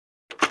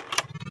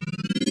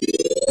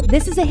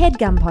This is a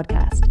HeadGum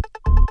podcast.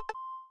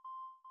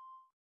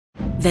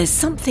 There's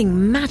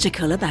something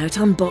magical about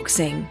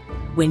unboxing.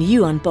 When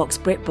you unbox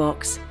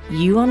BritBox,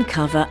 you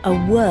uncover a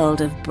world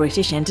of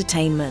British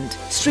entertainment.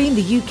 Stream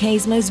the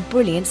UK's most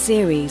brilliant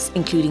series,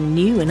 including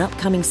new and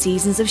upcoming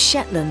seasons of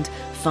Shetland,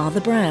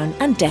 Father Brown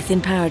and Death in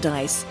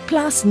Paradise.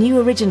 Plus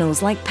new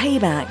originals like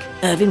Payback,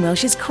 Irving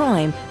Welsh's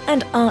Crime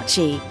and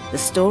Archie, the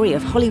story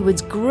of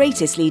Hollywood's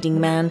greatest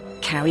leading man,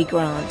 Cary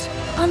Grant.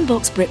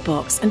 Unbox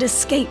BritBox and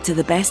escape to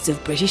the best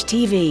of British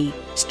TV.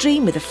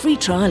 Stream with a free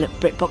trial at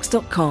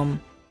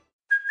BritBox.com.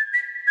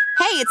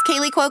 Hey, it's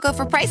Kaylee Cuoco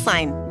for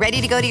Priceline.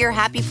 Ready to go to your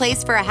happy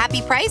place for a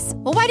happy price?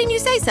 Well, why didn't you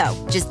say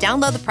so? Just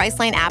download the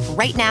Priceline app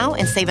right now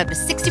and save up to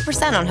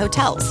 60% on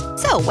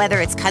hotels. So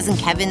whether it's Cousin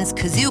Kevin's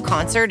Kazoo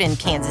Concert in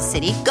Kansas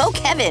City, go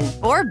Kevin,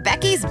 or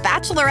Becky's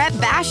Bachelorette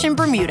Bash in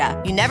Bermuda,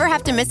 you never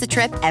have to miss a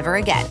trip ever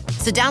again.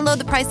 So download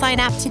the Priceline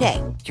app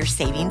today. Your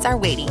savings are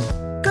waiting.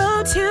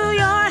 Go to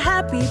your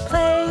happy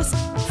place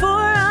for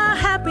a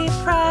happy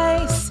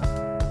price.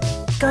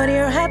 Go to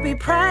your happy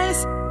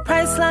price,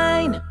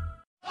 Priceline.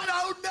 I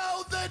don't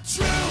know the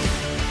truth.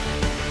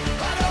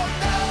 I don't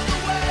know the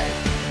way.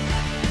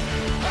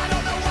 I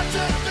don't know what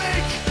to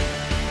think.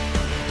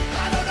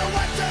 I don't know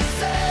what to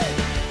say.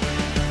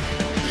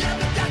 Yeah,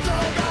 but that's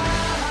alright.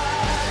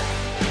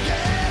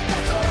 Yeah,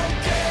 that's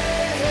okay.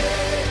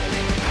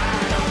 I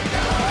don't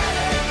know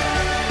anything.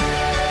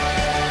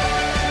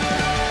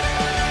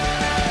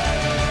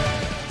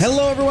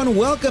 Hello, everyone.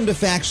 Welcome to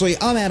Factually.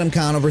 I'm Adam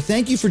Conover.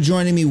 Thank you for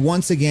joining me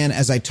once again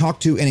as I talk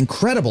to an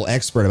incredible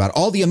expert about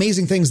all the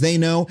amazing things they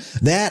know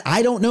that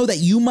I don't know, that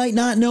you might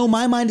not know.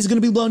 My mind is going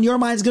to be blown. Your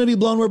mind is going to be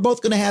blown. We're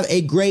both going to have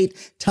a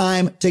great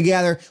time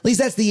together. At least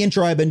that's the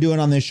intro I've been doing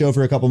on this show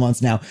for a couple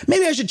months now.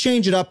 Maybe I should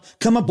change it up,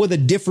 come up with a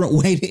different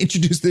way to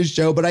introduce this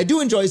show, but I do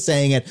enjoy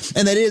saying it,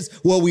 and that is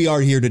what we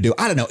are here to do.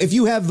 I don't know. If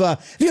you have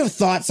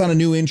thoughts on a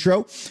new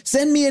intro,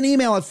 send me an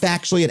email at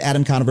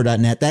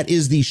factually@adamconover.net. That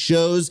is the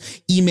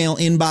show's email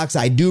inbox.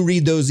 I do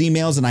read those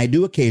emails, and I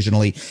do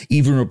occasionally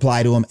even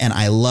reply to them, and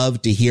I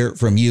love to hear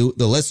from you,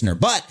 the listener.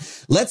 But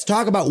let's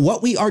talk about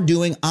what we are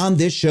doing on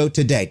this show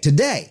today.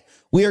 Today,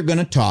 we are going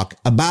to talk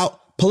about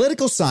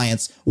political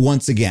science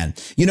once again.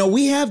 You know,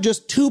 we have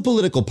just two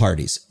political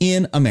parties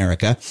in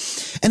America,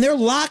 and they're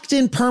locked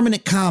in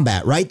permanent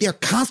combat, right? They're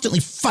constantly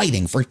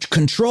fighting for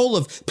control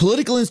of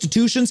political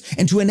institutions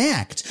and to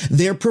enact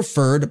their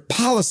preferred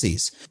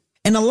policies.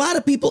 And a lot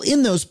of people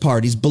in those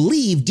parties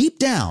believe deep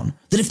down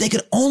that if they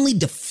could only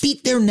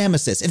defeat their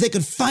nemesis, if they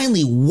could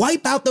finally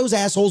wipe out those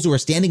assholes who are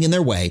standing in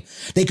their way,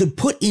 they could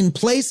put in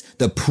place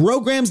the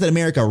programs that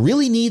America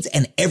really needs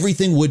and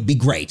everything would be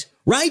great,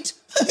 right?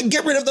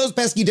 Get rid of those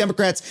pesky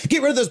Democrats,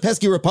 get rid of those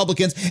pesky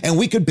Republicans, and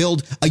we could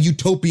build a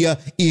utopia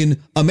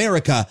in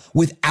America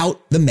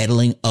without the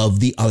meddling of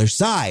the other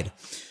side.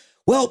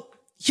 Well,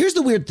 here's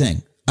the weird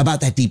thing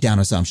about that deep down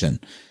assumption.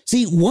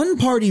 See, one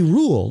party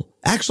rule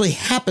actually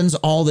happens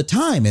all the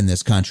time in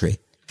this country.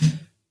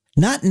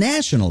 Not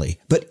nationally,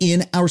 but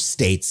in our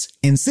states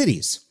and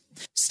cities.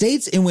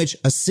 States in which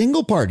a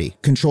single party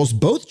controls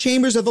both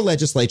chambers of the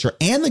legislature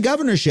and the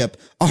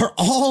governorship are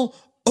all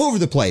over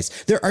the place.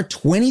 There are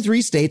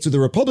 23 states with a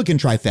Republican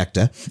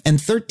trifecta and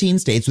 13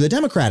 states with a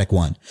Democratic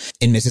one.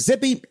 In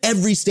Mississippi,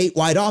 every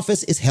statewide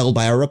office is held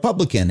by a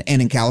Republican.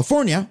 And in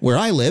California, where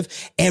I live,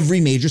 every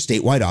major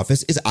statewide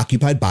office is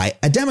occupied by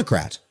a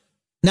Democrat.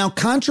 Now,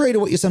 contrary to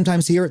what you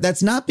sometimes hear,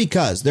 that's not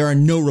because there are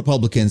no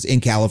Republicans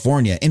in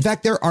California. In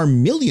fact, there are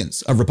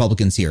millions of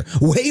Republicans here,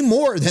 way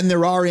more than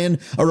there are in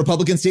a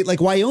Republican state like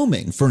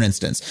Wyoming, for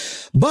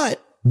instance.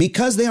 But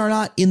because they are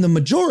not in the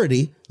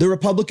majority, the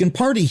Republican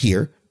Party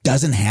here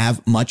doesn't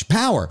have much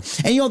power.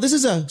 And, you know, this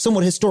is a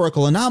somewhat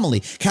historical anomaly.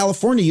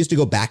 California used to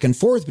go back and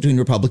forth between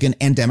Republican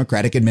and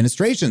Democratic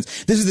administrations.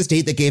 This is the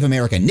state that gave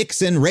America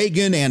Nixon,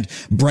 Reagan, and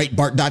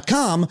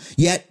Breitbart.com,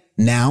 yet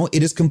now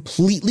it is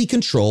completely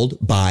controlled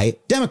by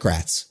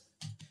Democrats.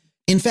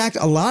 In fact,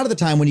 a lot of the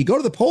time when you go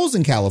to the polls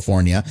in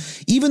California,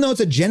 even though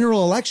it's a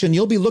general election,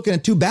 you'll be looking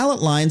at two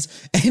ballot lines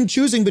and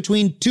choosing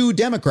between two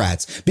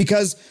Democrats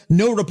because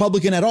no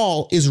Republican at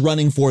all is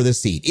running for the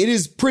seat. It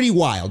is pretty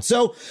wild.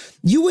 So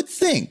you would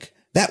think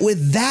that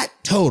with that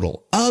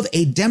total of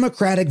a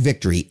Democratic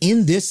victory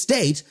in this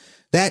state,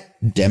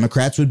 that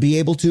Democrats would be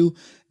able to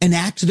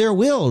enact their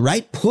will,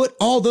 right? Put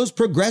all those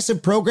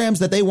progressive programs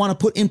that they want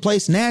to put in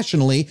place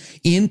nationally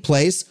in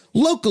place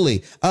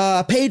locally.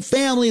 Paid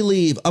family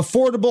leave,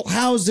 affordable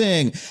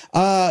housing,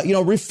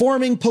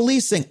 reforming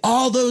policing,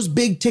 all those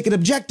big ticket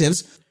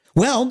objectives.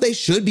 Well, they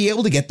should be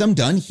able to get them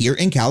done here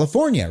in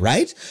California,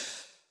 right?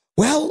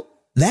 Well,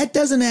 that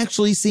doesn't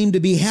actually seem to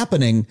be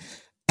happening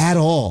at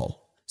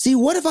all. See,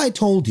 what if I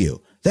told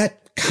you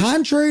that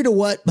contrary to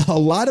what a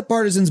lot of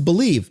partisans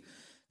believe,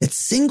 that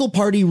single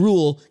party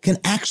rule can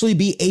actually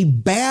be a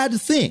bad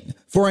thing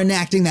for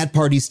enacting that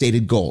party's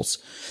stated goals.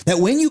 That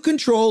when you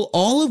control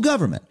all of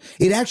government,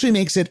 it actually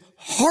makes it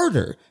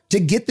harder to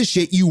get the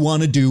shit you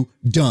want to do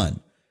done.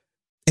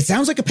 It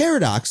sounds like a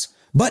paradox,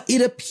 but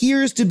it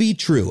appears to be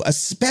true,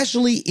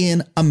 especially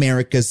in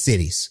America's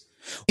cities.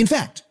 In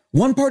fact,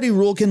 One-party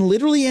rule can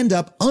literally end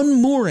up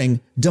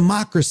unmooring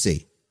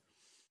democracy.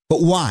 But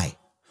why?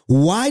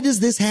 Why does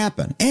this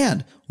happen?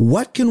 And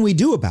what can we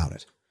do about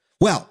it?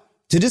 Well,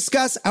 to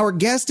discuss, our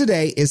guest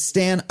today is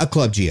Stan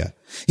Oklobdzija.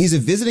 He's a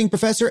visiting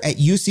professor at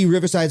UC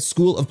Riverside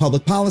School of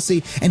Public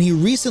Policy, and he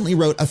recently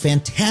wrote a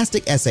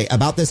fantastic essay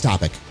about this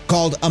topic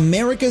called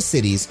America's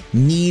Cities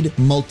Need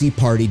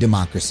Multi-Party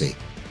Democracy.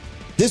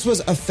 This was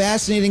a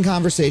fascinating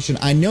conversation.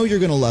 I know you're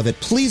going to love it.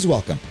 Please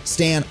welcome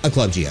Stan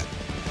Oklobdzija.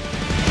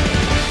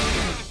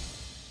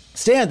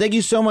 Stan, thank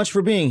you so much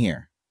for being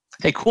here.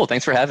 Hey, cool.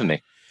 Thanks for having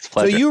me. It's a So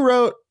pleasure. you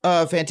wrote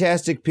a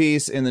fantastic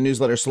piece in the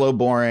newsletter Slow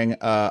Boring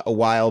a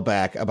while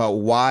back about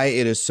why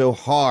it is so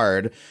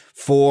hard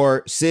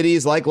for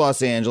cities like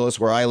Los Angeles,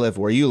 where I live,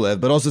 where you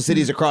live, but also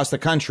cities across the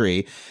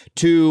country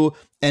to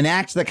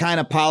enact the kind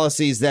of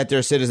policies that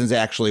their citizens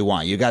actually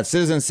want. You got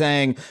citizens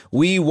saying,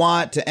 we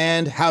want to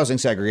end housing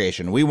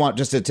segregation. We want,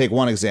 just to take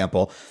one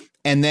example,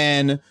 and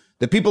then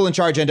the people in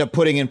charge end up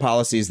putting in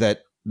policies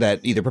that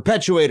either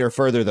perpetuate or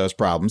further those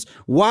problems.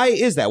 Why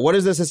is that? What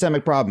is the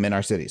systemic problem in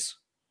our cities?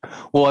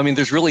 Well, I mean,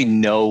 there's really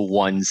no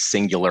one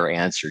singular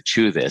answer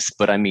to this.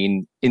 But I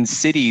mean, in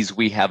cities,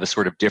 we have a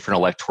sort of different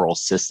electoral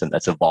system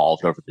that's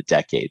evolved over the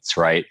decades,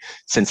 right?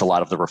 Since a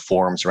lot of the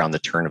reforms around the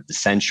turn of the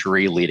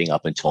century leading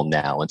up until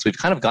now. And so we've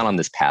kind of gone on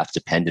this path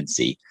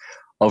dependency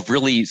of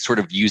really sort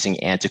of using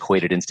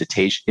antiquated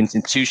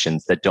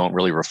institutions that don't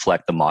really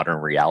reflect the modern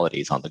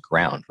realities on the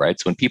ground, right?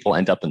 So when people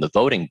end up in the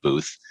voting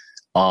booth,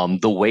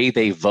 the way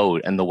they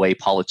vote and the way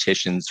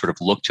politicians sort of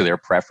look to their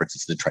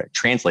preferences and try to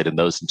translate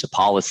those into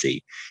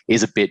policy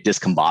is a bit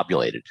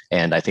discombobulated.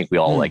 And I think we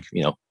all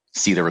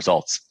see the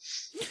results.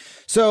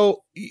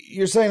 So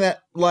you're saying that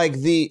like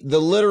the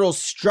literal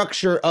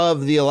structure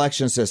of the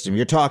election system,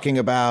 you're talking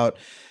about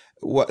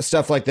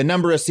stuff like the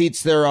number of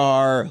seats there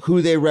are,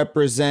 who they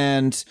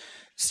represent,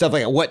 stuff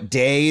like what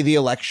day the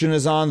election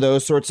is on,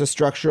 those sorts of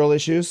structural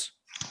issues?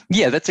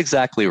 Yeah, that's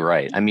exactly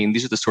right. I mean,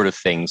 these are the sort of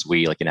things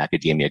we, like in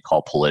academia,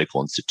 call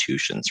political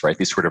institutions, right?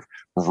 These sort of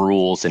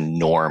rules and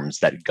norms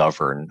that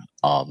govern,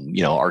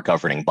 our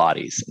governing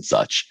bodies and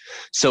such.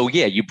 So,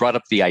 yeah, you brought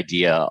up the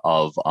idea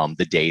of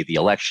the day the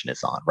election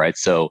is on, right?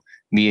 So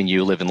me and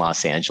you live in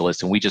Los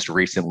Angeles, and we just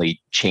recently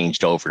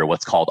changed over to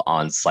what's called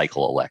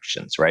on-cycle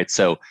elections, right?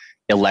 So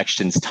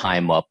elections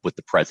time up with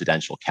the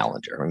presidential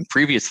calendar. I mean,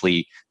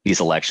 previously,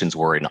 these elections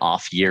were in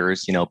off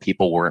years.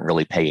 People weren't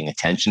really paying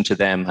attention to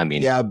them. I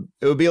mean, yeah,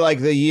 it would be like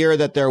the year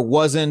that there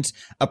wasn't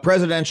a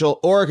presidential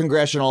or a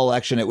congressional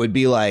election. It would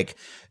be like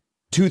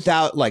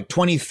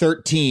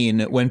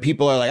 2013, when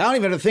people are like, I don't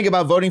even have to think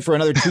about voting for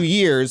another 2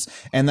 years.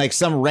 And like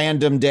some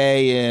random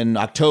day in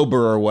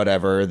October or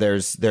whatever,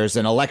 there's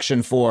an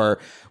election for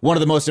one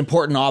of the most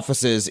important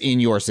offices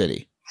in your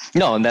city.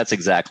 No, and that's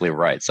exactly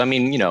right. So, I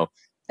mean,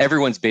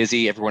 everyone's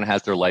busy, everyone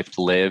has their life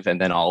to live, and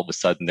then all of a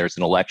sudden there's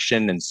an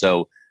election. And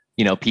so,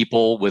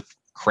 people with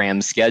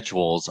crammed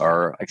schedules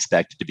are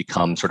expected to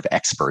become sort of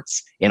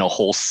experts in a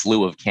whole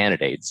slew of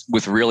candidates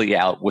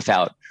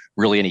without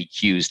really any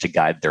cues to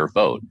guide their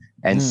vote.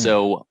 And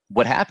so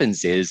what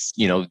happens is,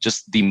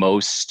 just the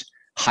most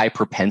high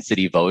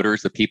propensity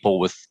voters, the people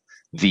with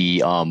the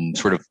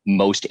sort of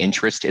most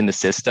interest in the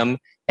system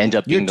end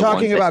up being the ones.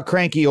 You're talking about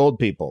cranky old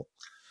people.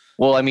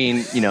 Well, I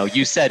mean,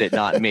 you said it,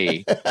 not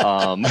me.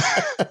 Yeah,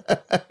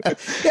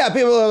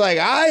 people are like,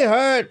 I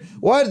heard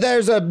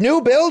there's a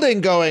new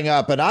building going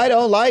up and I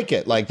don't like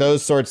it. Like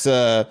those sorts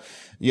of,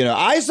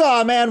 I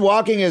saw a man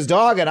walking his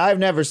dog and I've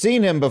never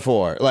seen him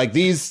before. Like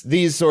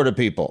these sort of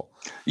people.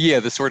 Yeah,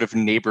 the sort of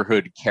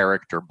neighborhood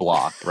character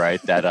block, right?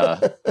 That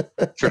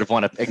sort of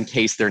want to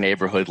encase their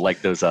neighborhood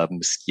like those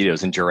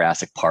mosquitoes in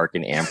Jurassic Park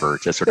and Amber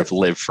to sort of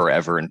live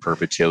forever in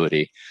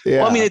perpetuity. Yeah.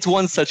 Well, I mean, it's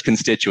one such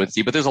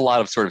constituency, but there's a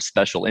lot of sort of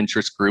special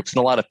interest groups and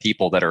a lot of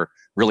people that are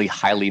really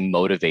highly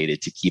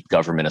motivated to keep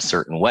government a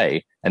certain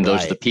way. And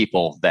those are the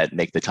people that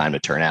make the time to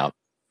turn out.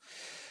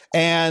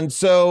 And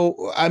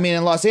so, I mean,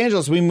 in Los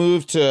Angeles, we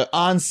moved to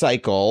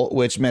on-cycle,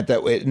 which meant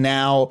that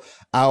now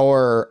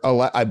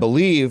I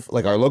believe,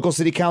 like our local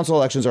city council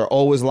elections are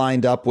always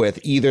lined up with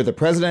either the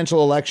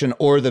presidential election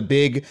or the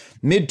big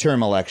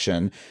midterm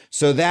election.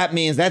 So that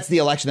means that's the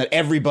election that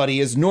everybody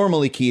is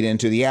normally keyed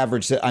into. The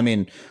average, I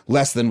mean,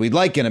 less than we'd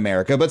like in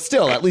America, but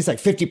still at least like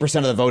 50%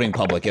 of the voting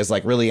public is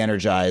like really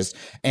energized.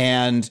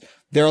 And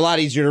they're a lot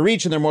easier to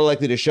reach and they're more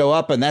likely to show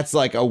up. And that's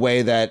like a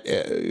way that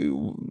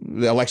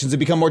the elections have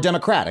become more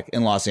democratic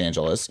in Los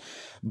Angeles.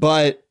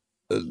 But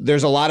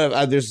there's a lot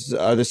of there's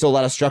still a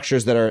lot of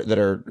structures that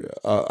are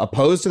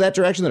opposed to that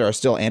direction, that are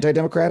still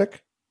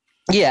anti-democratic.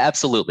 Yeah,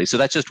 absolutely. So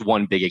that's just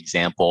one big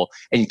example.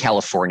 And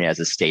California as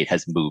a state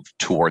has moved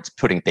towards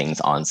putting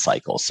things on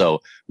cycle. So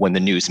when the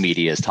news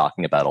media is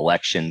talking about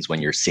elections, when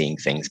you're seeing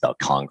things about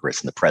Congress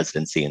and the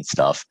presidency and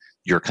stuff,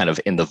 you're kind of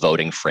in the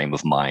voting frame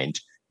of mind.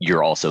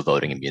 You're also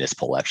voting in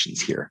municipal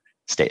elections here.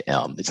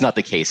 It's not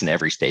the case in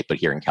every state, but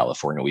here in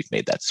California, we've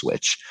made that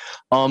switch.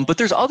 But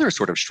there's other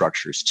sort of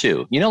structures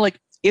too. Like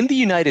in the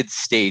United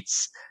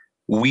States,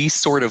 we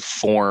sort of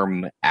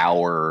form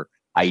our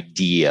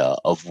idea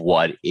of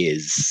what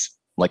is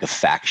like a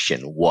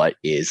faction, what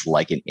is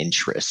like an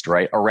interest,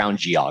 right? Around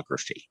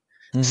geography.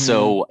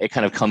 So it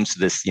kind of comes to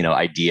this,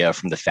 idea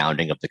from the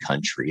founding of the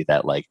country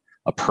that like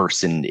a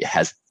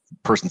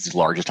person's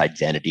largest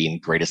identity and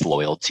greatest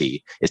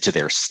loyalty is to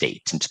their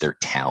state and to their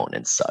town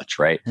and such,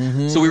 right?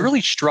 So we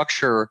really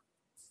structure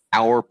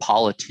our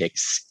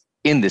politics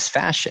in this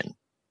fashion.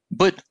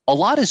 But a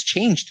lot has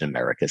changed in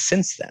America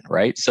since then,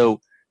 right? So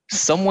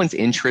someone's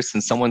interests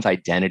and someone's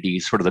identity,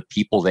 sort of the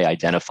people they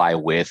identify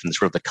with and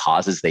sort of the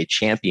causes they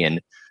champion,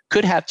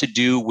 could have to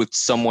do with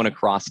someone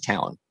across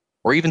town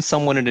or even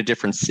someone in a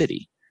different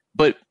city.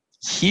 But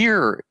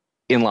here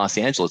in Los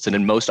Angeles and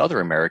in most other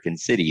American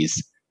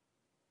cities,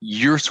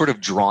 you're sort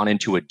of drawn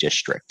into a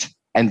district,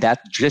 and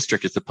that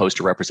district is supposed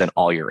to represent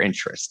all your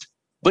interest.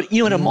 But,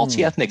 in a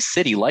multi-ethnic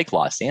city like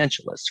Los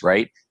Angeles,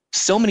 right,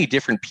 so many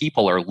different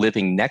people are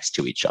living next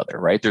to each other,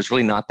 right? There's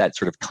really not that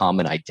sort of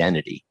common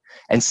identity.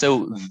 And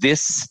so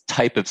this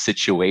type of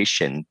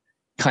situation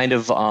kind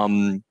of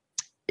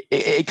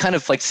it kind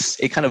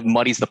of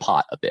muddies the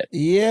pot a bit.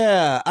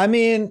 Yeah, I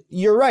mean,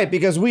 you're right,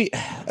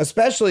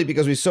 especially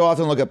because we so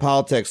often look at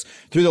politics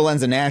through the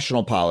lens of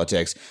national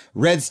politics.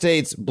 Red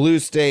states, blue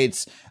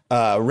states,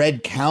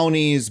 red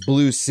counties,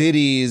 blue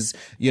cities,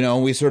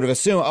 we sort of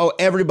assume,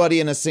 everybody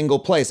in a single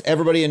place,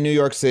 everybody in New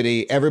York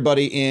City,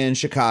 everybody in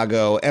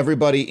Chicago,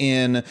 everybody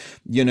in,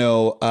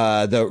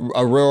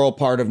 a rural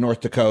part of North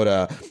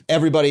Dakota,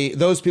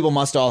 those people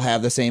must all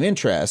have the same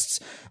interests.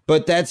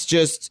 But that's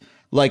just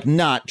like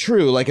not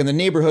true. Like in the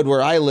neighborhood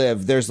where I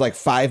live, there's like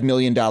 $5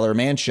 million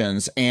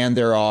mansions, and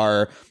there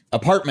are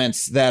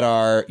apartments that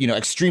are,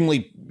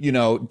 extremely,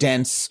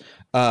 dense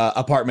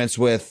apartments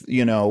with,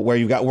 where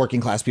you've got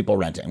working class people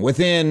renting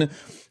within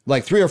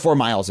like 3 or 4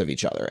 miles of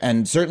each other,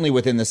 and certainly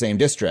within the same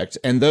district.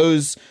 And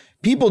those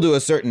people, to a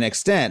certain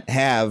extent,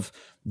 have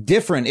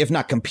different, if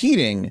not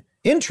competing,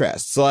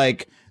 interests.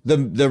 Like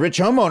the rich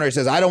homeowner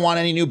says, I don't want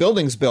any new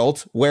buildings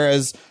built,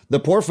 whereas the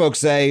poor folks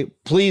say,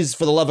 please,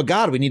 for the love of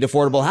God, we need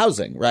affordable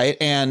housing, right?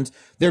 And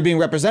they're being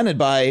represented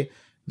by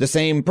the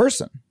same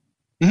person.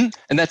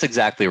 And that's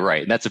exactly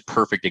right. And that's a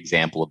perfect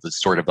example of the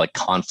sort of like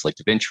conflict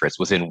of interest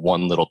within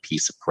one little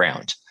piece of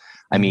ground.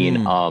 I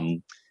mean,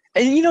 and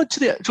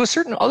to a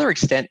certain other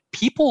extent,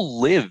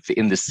 people live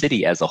in the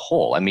city as a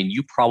whole. I mean,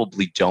 you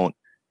probably don't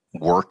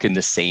work in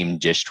the same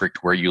district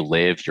where you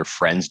live. Your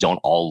friends don't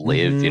all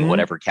live in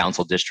whatever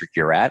council district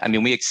you're at. I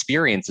mean, we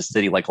experience a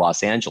city like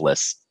Los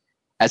Angeles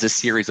as a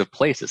series of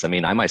places. I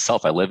mean, I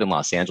live in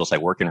Los Angeles. I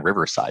work in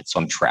Riverside. So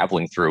I'm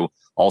traveling through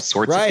all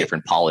sorts of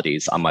different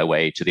polities on my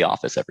way to the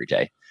office every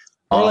day.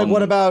 Or like,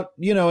 what about,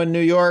 in New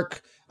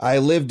York? I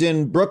lived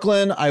in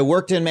Brooklyn. I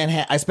worked in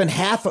Manhattan. I spent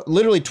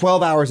literally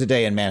 12 hours a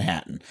day in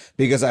Manhattan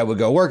because I would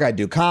go work. I'd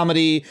do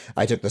comedy.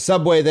 I took the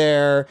subway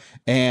there.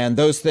 And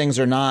those things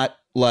are not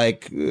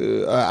like,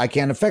 I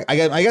can't affect.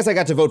 I guess I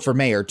got to vote for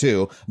mayor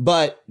too.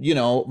 But,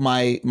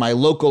 my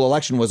local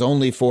election was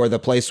only for the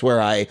place where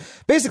I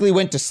basically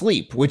went to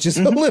sleep, which is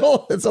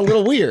it's a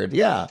little weird.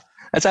 Yeah.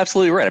 That's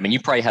absolutely right. I mean, you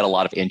probably had a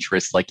lot of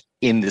interest like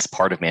in this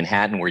part of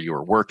Manhattan where you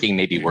were working,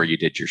 maybe where you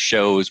did your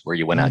shows, where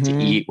you went out to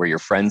eat, where your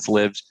friends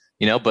lived,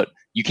 but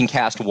you can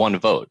cast one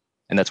vote,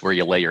 and that's where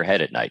you lay your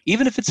head at night,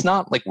 even if it's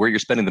not like where you're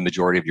spending the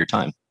majority of your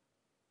time.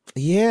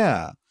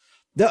 Yeah.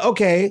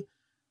 Okay.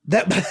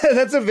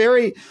 It's a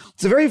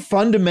very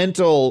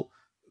fundamental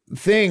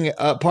thing,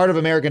 part of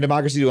American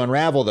democracy to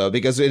unravel, though,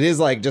 because it is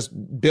like just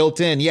built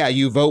in. Yeah,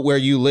 you vote where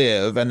you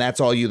live, and that's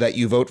all that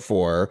you vote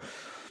for.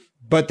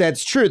 But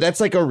that's true. That's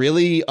like a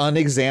really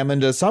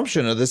unexamined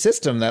assumption of the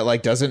system that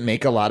like doesn't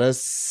make a lot of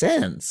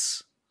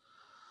sense.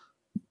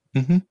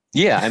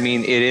 Yeah, I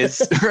mean, it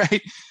is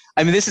right.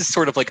 I mean, this is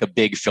sort of like a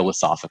big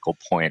philosophical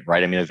point,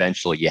 right? I mean,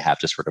 eventually you have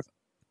to sort of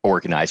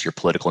organize your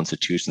political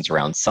institutions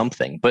around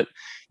something. But,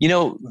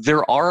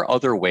 there are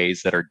other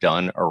ways that are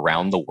done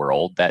around the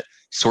world that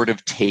sort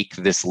of take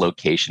this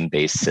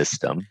location-based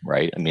system,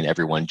 right? I mean,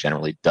 everyone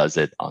generally does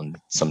it on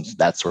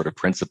that sort of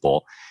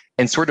principle,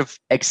 and sort of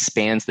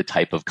expands the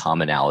type of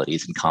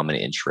commonalities and common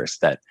interests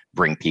that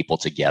bring people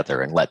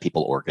together and let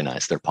people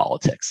organize their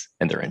politics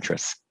and their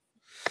interests.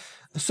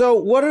 So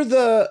what are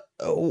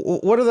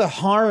the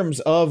harms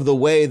of the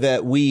way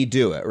that we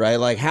do it, right?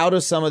 Like, how do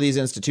some of these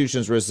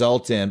institutions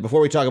result in, before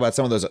we talk about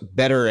some of those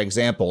better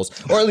examples,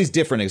 or at least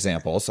different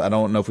examples, I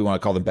don't know if we want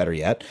to call them better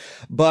yet,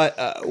 but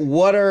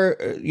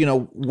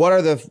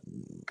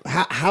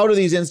how do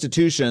these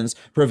institutions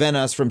prevent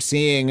us from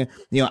seeing,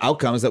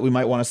 outcomes that we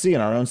might want to see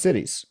in our own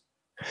cities?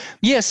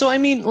 Yeah. So, I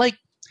mean, like,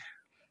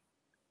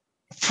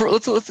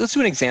 let's do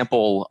an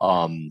example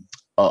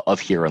of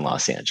here in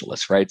Los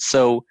Angeles, right?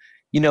 So,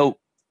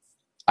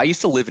 I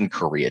used to live in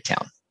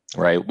Koreatown,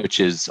 right, which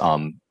is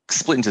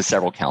split into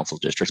several council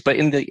districts. But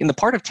in the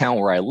part of town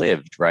where I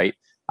lived, right,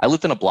 I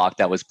lived in a block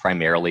that was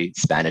primarily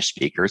Spanish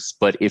speakers.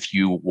 But if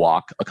you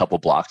walk a couple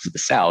blocks to the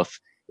south,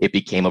 it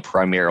became a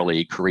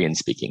primarily Korean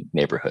speaking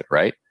neighborhood,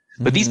 right?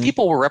 But these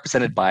people were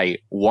represented by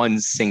one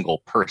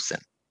single person,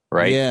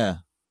 right? Yeah.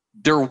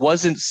 There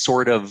wasn't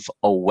sort of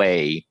a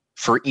way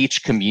for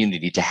each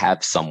community to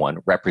have someone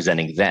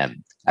representing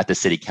them. at the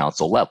city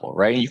council level,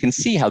 right? And you can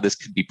see how this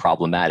could be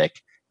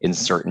problematic in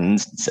certain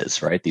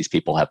instances, right? These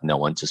people have no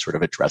one to sort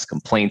of address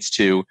complaints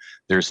to.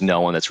 There's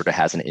no one that sort of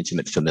has an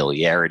intimate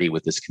familiarity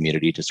with this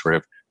community to sort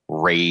of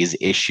raise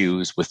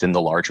issues within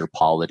the larger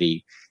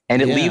polity.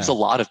 And it leaves a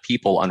lot of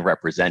people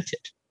unrepresented,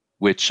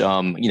 which,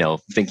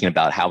 thinking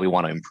about how we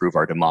want to improve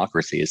our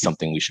democracy is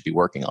something we should be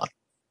working on.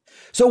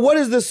 So what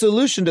is the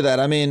solution to that?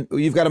 I mean,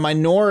 you've got a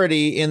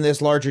minority in this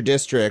larger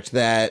district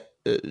that,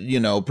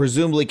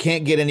 presumably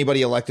can't get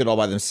anybody elected all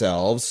by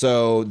themselves.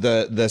 So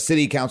the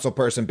city council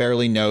person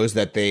barely knows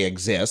that they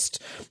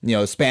exist,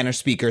 Spanish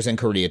speakers in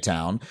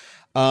Koreatown.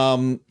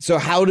 So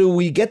how do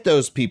we get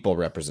those people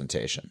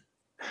representation?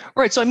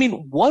 Right. So, I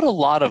mean, what a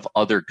lot of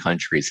other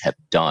countries have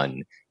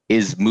done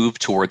is move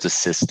towards a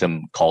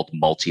system called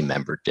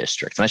multi-member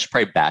districts. And I should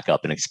probably back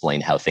up and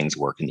explain how things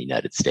work in the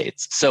United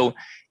States. So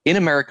in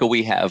America,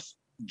 we have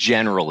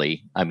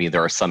generally, I mean,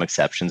 there are some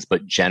exceptions,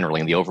 but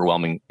generally in the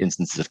overwhelming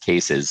instances of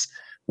cases,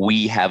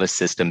 we have a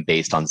system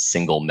based on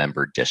single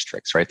member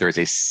districts, right? There is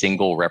a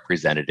single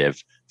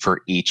representative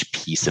for each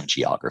piece of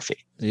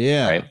geography.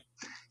 Yeah. Right.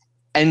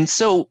 And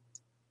so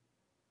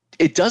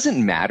it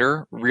doesn't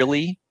matter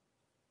really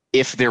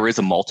if there is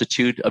a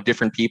multitude of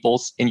different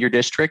peoples in your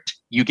district,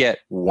 you get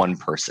one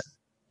person.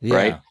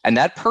 Right. And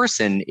that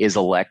person is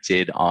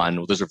elected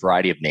on, there's a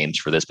variety of names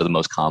for this, but the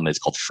most common is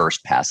called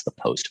first past the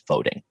post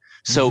voting.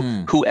 So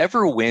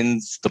whoever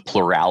wins the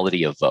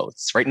plurality of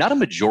votes, right? Not a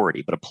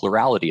majority, but a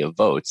plurality of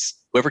votes,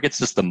 whoever gets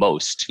just the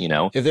most,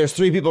 If there's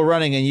 3 people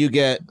running and you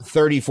get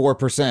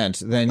 34%,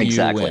 then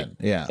you win.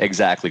 Yeah.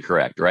 Exactly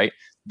correct. Right.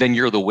 Then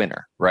you're the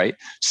winner. Right.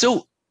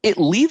 So it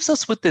leaves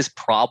us with this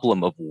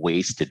problem of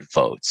wasted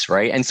votes,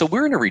 right? And so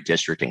we're in a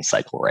redistricting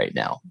cycle right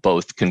now,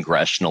 both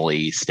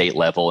congressionally, state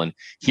level, and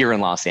here in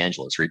Los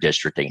Angeles,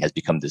 redistricting has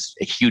become this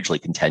a hugely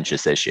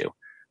contentious issue,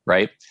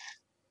 right?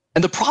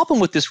 And the problem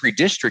with this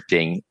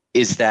redistricting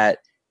is that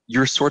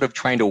you're sort of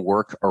trying to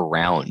work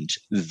around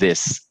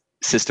this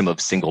system of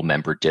single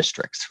member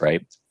districts,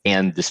 right?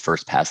 And this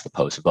first past the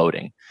post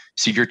voting.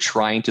 So you're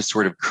trying to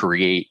sort of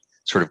create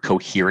sort of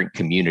coherent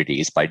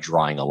communities by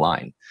drawing a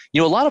line.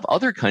 A lot of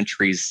other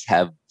countries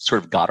have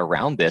sort of got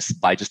around this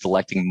by just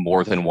electing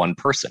more than one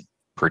person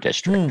per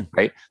district,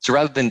 right? So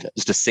rather than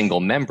just a single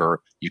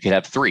member, you could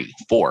have 3,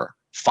 4,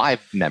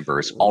 5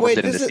 members all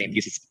within the same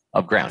pieces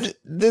of ground.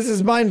 This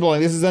is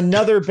mind-blowing. This is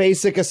another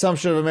basic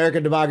assumption of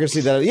American democracy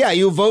that,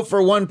 you vote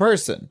for one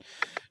person.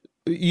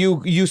 So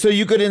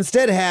you could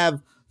instead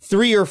have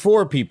 3 or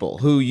 4 people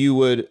who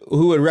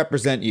would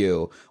represent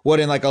you. What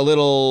in like a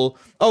little,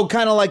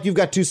 kind of like you've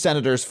got 2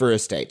 senators for a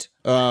state.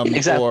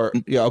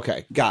 Exactly.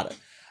 Okay, got it.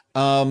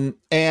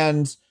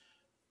 And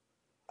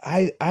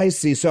I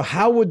see. So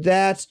how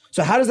does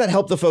that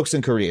help the folks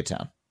in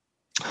Koreatown?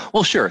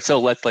 Well, sure. So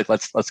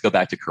let's go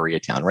back to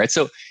Koreatown, right?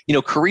 So,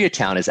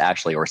 Koreatown is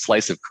actually, or a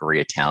slice of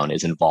Koreatown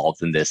is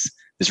involved in this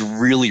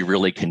really,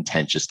 really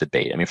contentious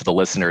debate. I mean, for the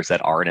listeners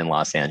that aren't in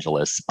Los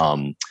Angeles,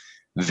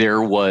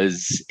 there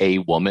was a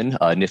woman,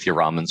 Nithya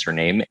Raman's her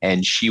name,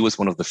 and she was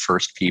one of the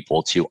first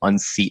people to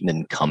unseat an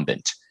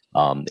incumbent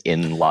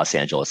in Los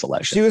Angeles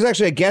election. She was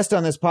actually a guest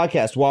on this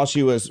podcast while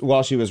she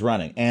was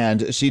running,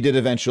 and she did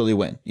eventually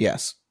win.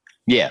 Yes.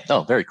 Yeah.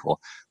 Oh, very cool.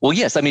 Well,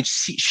 yes. I mean,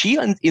 she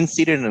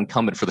unseated an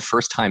incumbent for the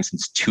first time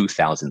since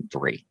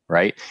 2003,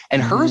 right?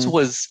 And hers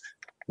was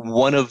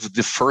one of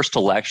the first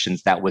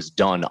elections that was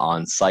done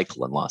on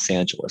cycle in Los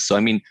Angeles. So, I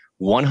mean,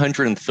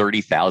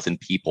 130,000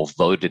 people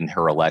voted in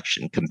her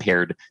election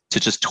compared to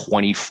just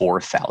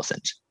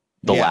 24,000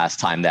 the last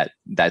time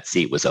that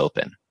seat was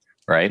open,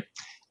 right?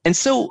 And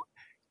so,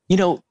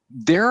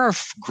 there are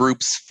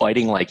groups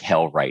fighting like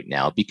hell right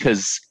now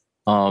because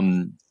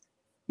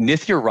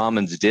Nithya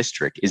Raman's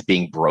district is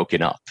being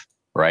broken up,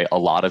 right? A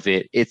lot of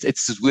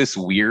it's this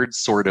weird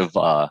sort of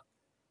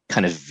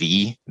kind of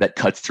V that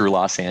cuts through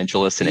Los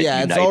Angeles, and it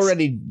unites. It's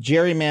already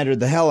gerrymandered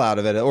the hell out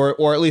of it,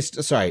 or at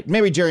least, sorry,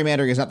 maybe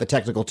gerrymandering is not the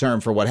technical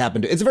term for what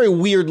happened. It's a very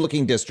weird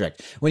looking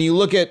district. When you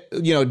look at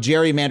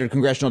gerrymandered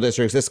congressional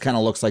districts, this kind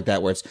of looks like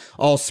that, where it's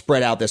all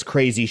spread out this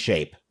crazy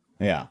shape.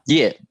 Yeah,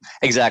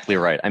 exactly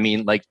right. I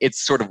mean, like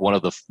it's sort of one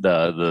of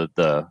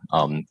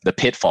the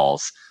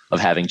pitfalls of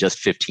having just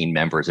 15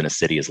 members in a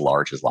city as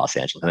large as Los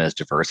Angeles and as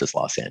diverse as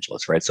Los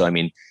Angeles, right? So, I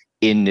mean,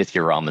 in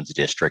Nithya Raman's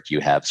district, you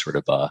have sort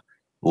of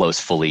Los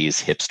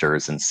Feliz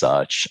hipsters and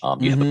such.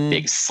 You have a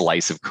big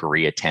slice of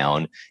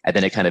Koreatown, and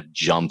then it kind of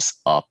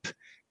jumps up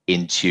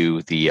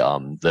into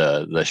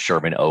the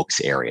Sherman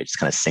Oaks area, just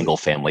kind of single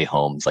family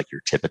homes, like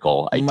your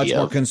typical idea. Much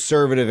more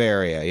conservative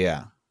area,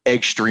 yeah.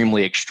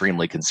 Extremely,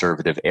 extremely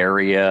conservative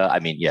area. I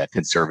mean,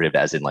 conservative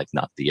as in like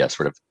not the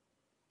sort of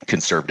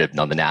conservative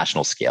on the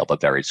national scale,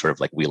 but very sort of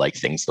like we like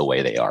things the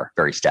way they are,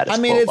 very status quo.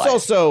 I mean, it's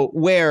also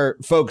where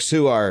folks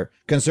who are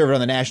conservative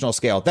on the national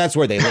scale, that's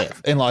where they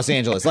live in Los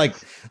Angeles. Like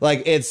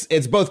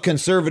it's both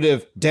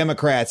conservative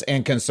Democrats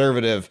and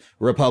conservative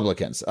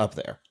Republicans up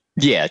there.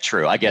 Yeah,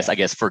 true. I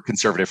guess for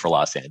conservative for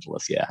Los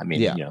Angeles. Yeah. I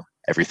mean,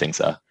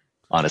 everything's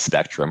on a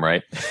spectrum,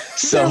 right?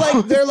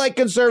 So they're like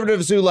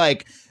conservatives who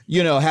like,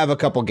 have a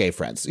couple gay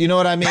friends. You know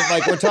what I mean?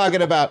 Like we're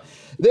talking about.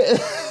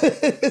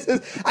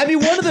 I mean,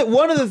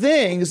 one of the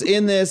things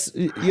in this,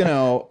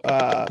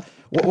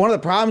 one of the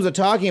problems of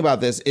talking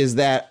about this is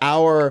that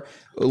our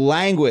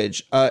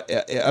language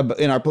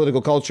in our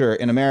political culture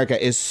in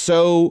America is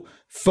so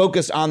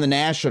focused on the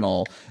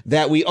national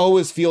that we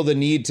always feel the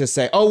need to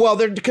say, oh, well,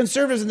 they're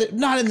conservatives,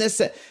 not in this.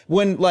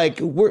 When like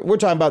we're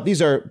talking about, these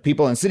are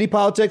people in city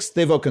politics,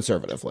 they vote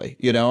conservatively,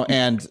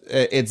 and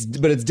it's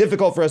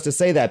difficult for us to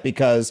say that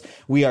because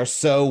we are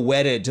so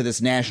wedded to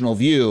this national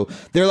view.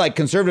 They're like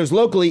conservatives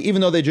locally, even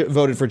though they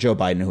voted for Joe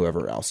Biden and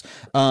whoever else.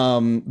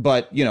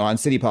 But, on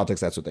city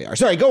politics, that's what they are.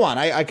 Sorry, go on.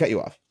 I cut you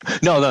off.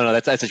 No.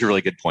 That's actually a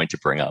really good point to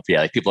bring up.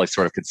 Yeah, like people like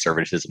sort of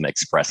conservatism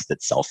expressed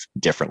itself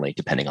differently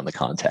depending on the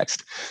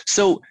context.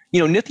 So,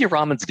 Nithya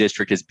Raman's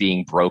district is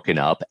being broken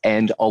up,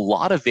 and a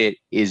lot of it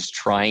is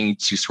trying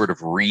to sort of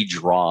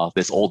redraw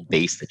this old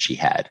base that she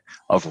had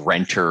of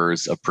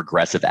renters, of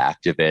progressive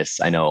activists.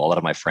 I know a lot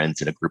of my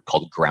friends in a group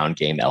called Ground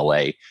Game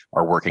LA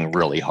are working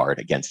really hard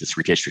against this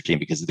redistricting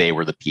because they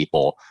were the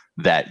people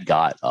that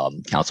got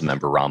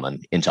Councilmember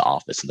Raman into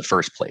office in the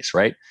first place,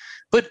 right?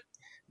 But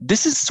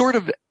this is sort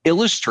of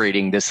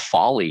illustrating this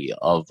folly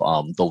of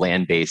the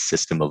land-based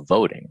system of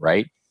voting,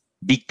 right?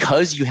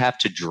 Because you have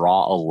to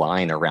draw a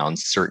line around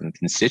certain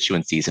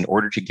constituencies in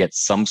order to get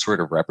some sort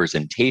of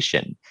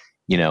representation,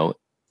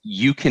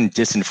 you can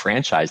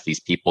disenfranchise these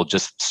people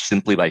just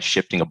simply by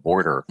shifting a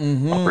border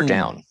up or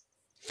down.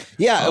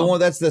 Yeah, well,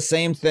 that's the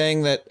same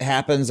thing that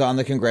happens on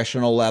the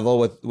congressional level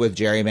with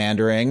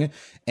gerrymandering,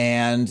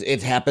 and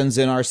it happens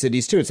in our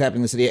cities too. It's happening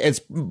in the city. It's,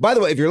 by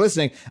the way, if you're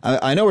listening,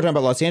 I know we're talking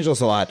about Los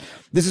Angeles a lot.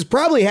 This is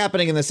probably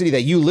happening in the city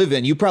that you live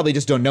in. You probably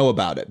just don't know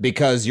about it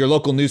because your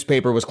local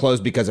newspaper was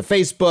closed because of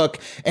Facebook,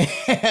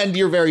 and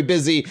you're very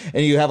busy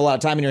and you have a lot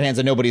of time in your hands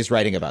and nobody's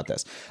writing about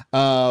this.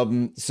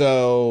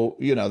 So,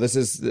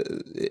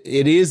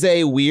 it is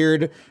a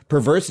weird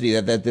perversity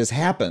that this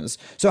happens.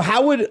 So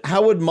how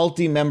would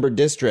multi-member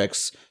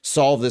districts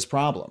solve this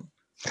problem?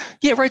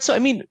 Yeah, right. So, I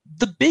mean,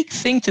 the big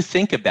thing to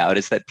think about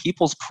is that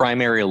people's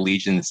primary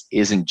allegiance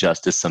isn't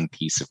just to some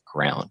piece of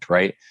ground,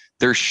 right?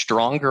 There's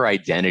stronger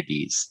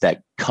identities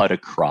that cut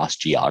across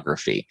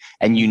geography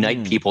and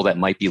unite people that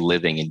might be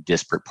living in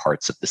disparate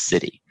parts of the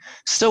city.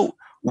 So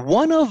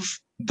one of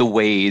the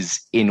ways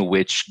in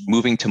which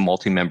moving to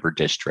multi-member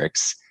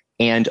districts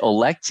and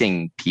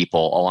electing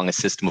people along a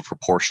system of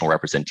proportional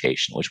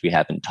representation, which we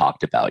haven't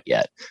talked about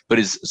yet, but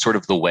is sort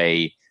of the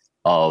way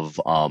of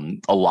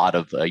a lot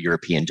of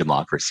European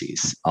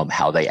democracies,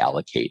 how they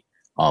allocate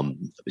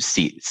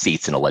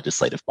seats in a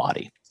legislative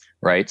body,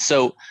 right?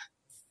 So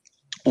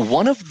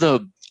one of the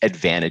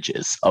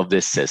advantages of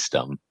this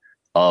system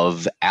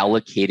of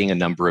allocating a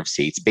number of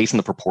seats based on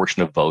the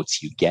proportion of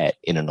votes you get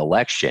in an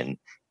election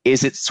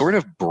is it sort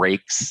of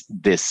breaks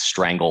this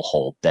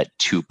stranglehold that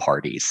two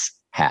parties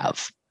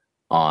have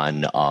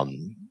on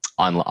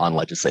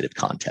legislative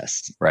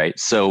contests, right?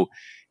 So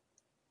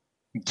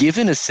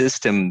given a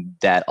system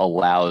that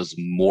allows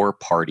more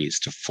parties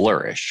to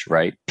flourish,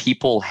 right,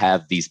 people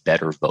have these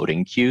better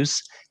voting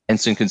queues, and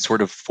so you can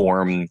sort of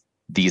form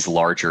these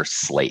larger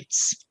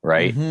slates,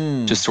 right,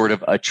 to sort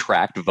of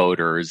attract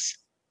voters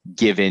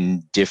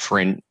given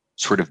different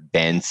sort of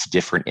bents,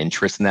 different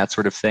interests and that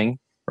sort of thing,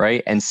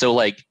 right? And so,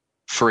 like,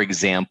 for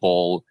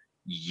example,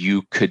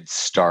 you could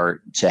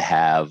start to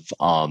have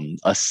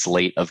a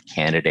slate of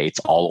candidates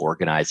all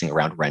organizing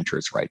around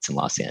renters' rights in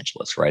Los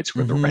Angeles, right?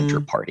 Sort of the renter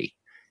party.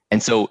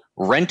 And so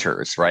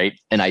renters, right,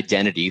 an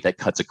identity that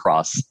cuts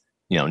across,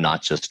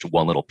 not just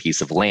one little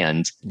piece of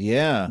land.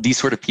 Yeah. These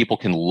sort of people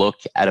can look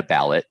at a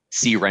ballot,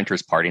 see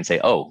renters party and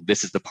say, oh,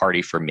 this is the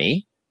party for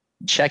me.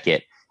 Check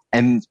it.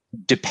 And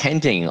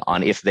depending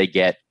on if they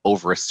get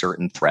over a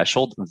certain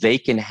threshold, they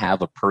can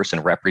have a person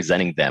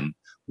representing them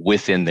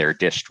within their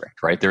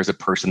district, right? There's a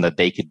person that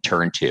they could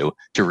turn to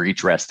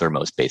redress their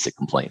most basic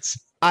complaints.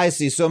 I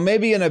see. So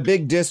maybe in a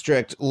big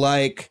district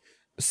like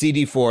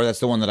CD4, that's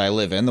the one that I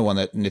live in, the one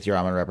that Nithya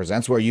Raman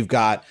represents, where you've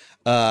got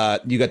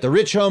the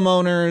rich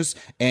homeowners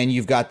and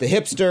you've got the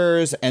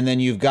hipsters, and then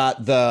you've got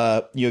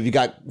you've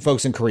got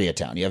folks in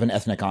Koreatown. You have an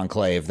ethnic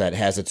enclave that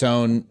has its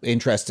own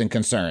interests and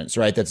concerns,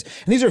 right? And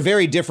these are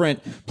very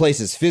different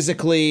places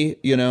physically,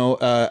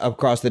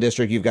 across the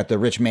district. You've got the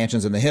rich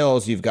mansions in the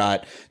hills, you've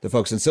got the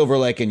folks in Silver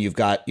Lake, and you've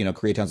got,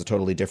 Koreatown's a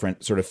totally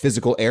different sort of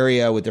physical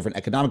area with different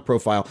economic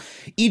profile.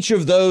 Each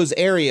of those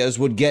areas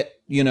would get,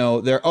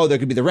 there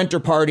could be the renter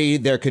party,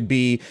 there could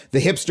be the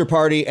hipster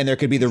party, and there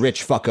could be the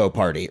rich fucko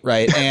party,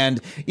 right?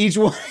 And each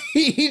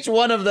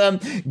one of them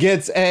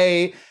gets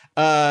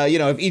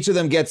if each of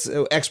them gets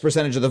X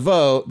percentage of the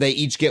vote, they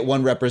each get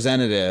one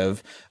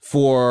representative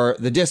for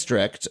the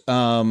district,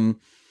 and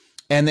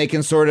they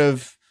can sort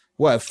of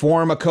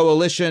form a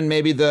coalition.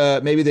 Maybe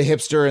the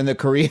hipster and the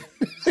Korean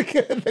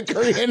the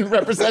Korean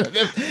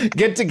representative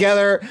get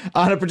together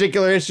on a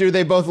particular issue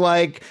they both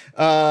like.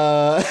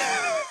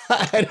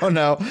 I don't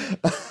know.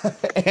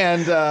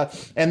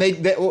 And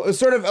they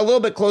sort of a little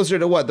bit closer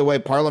to the way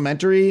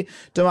parliamentary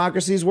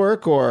democracies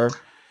work, or?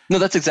 No,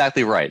 that's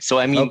exactly right. So,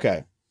 I mean,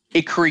 okay.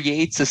 it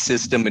creates a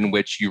system in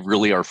which you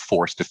really are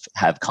forced to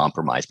have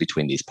compromise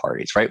between these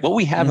parties, right? What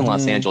we have in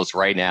Los Angeles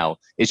right now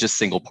is just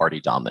single party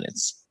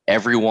dominance.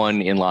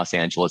 Everyone in Los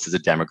Angeles is a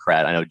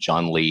Democrat. I know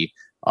John Lee,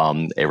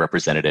 a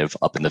representative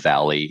up in the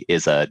Valley,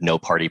 is a no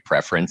party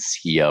preference.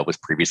 He was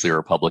previously a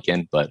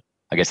Republican, but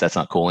I guess that's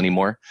not cool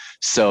anymore.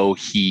 So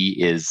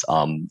he is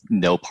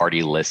no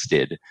party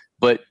listed.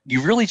 But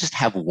you really just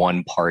have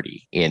one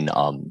party in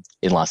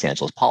Los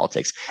Angeles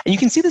politics. And you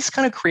can see this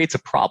kind of creates a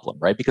problem,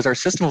 right? Because our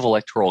system of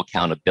electoral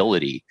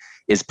accountability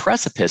is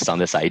precipice on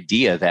this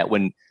idea that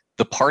when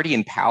the party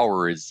in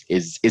power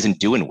isn't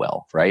doing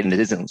well, right? And it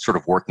isn't sort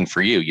of working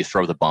for you, you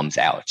throw the bums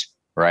out,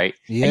 right?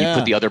 Yeah. And you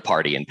put the other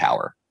party in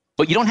power.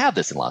 But you don't have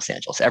this in Los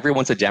Angeles.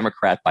 Everyone's a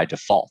Democrat by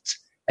default.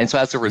 And so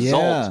as a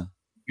result,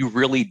 you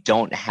really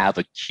don't have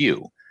a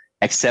queue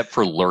except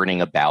for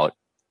learning about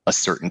a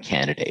certain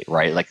candidate,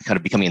 right? Like kind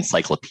of becoming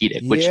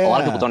encyclopedic, which a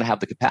lot of people don't have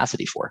the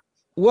capacity for.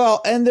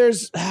 Well, and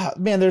there's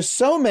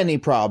so many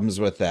problems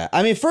with that.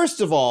 I mean,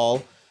 first of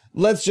all,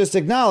 let's just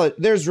acknowledge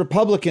there's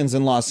Republicans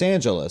in Los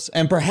Angeles,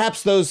 and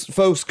perhaps those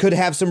folks could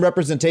have some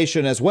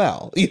representation as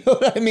well. You know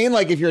what I mean?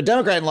 Like if you're a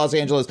Democrat in Los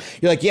Angeles,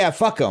 you're like, yeah,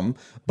 fuck them.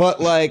 But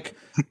like,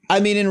 I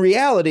mean, in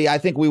reality, I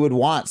think we would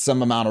want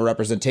some amount of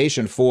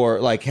representation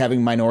for like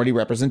having minority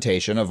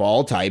representation of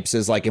all types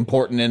is like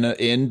important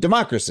in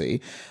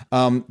democracy.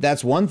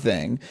 That's one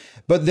thing.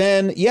 But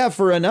then, yeah,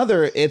 for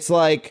another, it's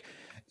like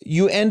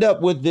you end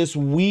up with this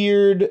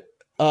weird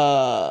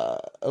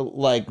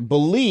like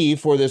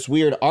belief or this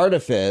weird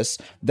artifice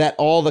that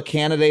all the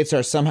candidates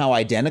are somehow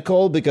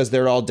identical because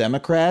they're all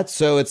Democrats.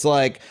 So it's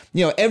like,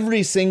 you know,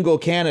 every single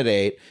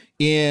candidate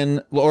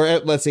or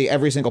let's say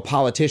every single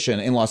politician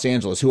in Los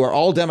Angeles who are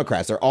all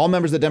Democrats, they're all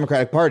members of the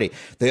Democratic Party.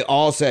 They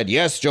all said,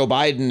 yes, Joe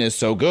Biden is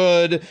so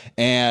good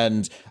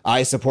and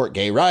I support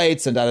gay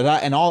rights and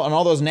and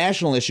all those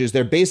national issues.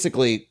 They're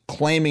basically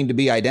claiming to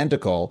be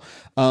identical.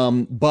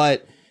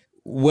 But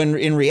when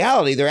in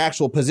reality, their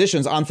actual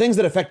positions on things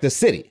that affect the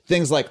city,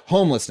 things like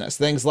homelessness,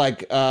 things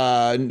like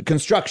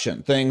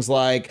construction, things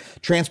like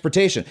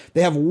transportation,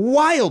 they have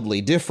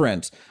wildly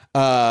different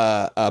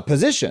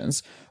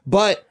positions,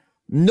 but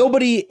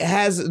nobody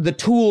has the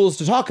tools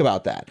to talk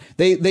about that.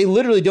 They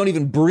literally don't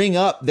even bring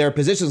up their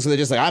positions. So they're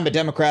just like, I'm a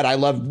Democrat. I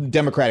love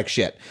Democratic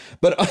shit.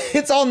 But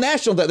it's all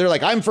national. They're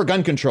like, I'm for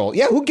gun control.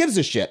 Yeah, who gives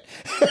a shit?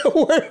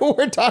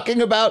 we're talking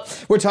about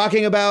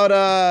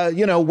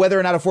you know, whether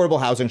or not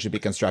affordable housing should be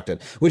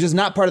constructed, which is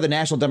not part of the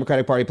National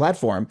Democratic Party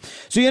platform.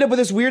 So you end up with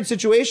this weird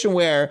situation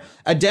where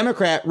a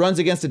Democrat runs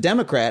against a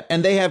Democrat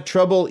and they have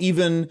trouble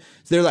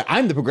they're like,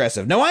 I'm the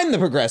progressive. No, I'm the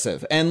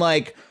progressive. And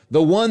like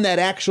the one that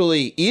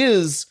actually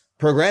is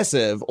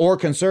progressive or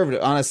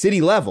conservative on a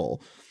city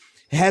level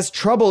has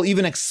trouble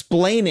even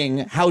explaining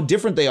how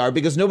different they are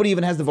because nobody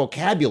even has the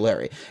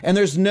vocabulary. And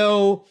there's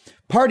no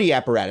party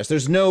apparatus.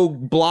 There's no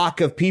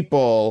block of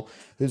people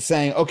who's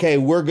saying, okay,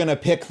 we're going to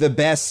pick the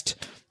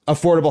best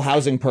affordable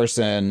housing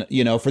person,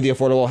 you know, for the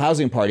affordable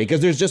housing party,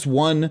 because there's just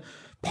one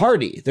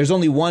party. There's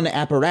only one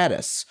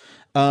apparatus.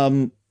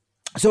 So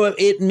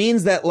it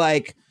means that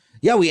like,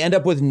 yeah, we end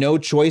up with no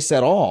choice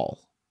at all.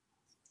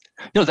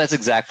 No, that's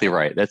exactly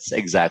right. That's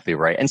exactly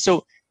right. And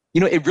so, you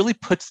know, it really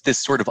puts this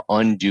sort of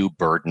undue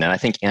burden, and I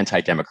think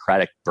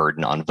anti-democratic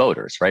burden on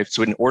voters, right?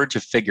 So in order to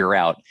figure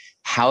out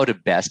how to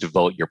best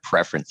vote your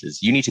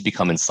preferences, you need to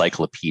become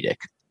encyclopedic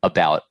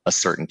about a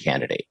certain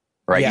candidate,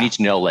 right? Yeah. You need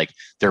to know like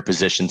their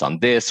positions on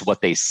this,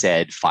 what they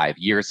said 5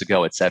 years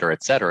ago, et cetera,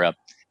 et cetera.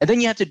 And then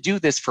you have to do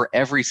this for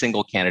every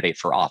single candidate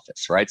for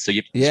office, right? So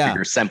you have to do this for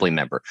your assembly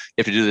member.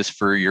 You have to do this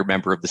for your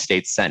member of the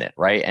state Senate,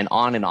 right? And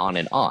on and on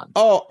and on.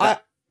 Oh,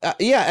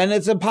 yeah, and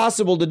it's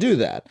impossible to do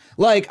that.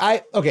 Like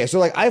I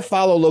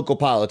follow local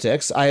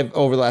politics.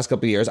 Over the last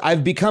couple of years,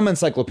 I've become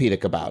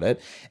encyclopedic about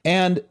it.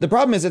 And the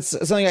problem is it's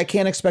something I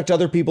can't expect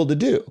other people to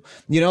do.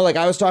 You know, like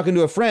I was talking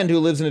to a friend who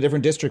lives in a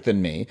different district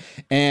than me,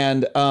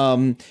 and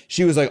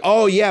she was like,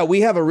 "Oh yeah,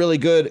 we have a really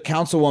good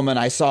councilwoman.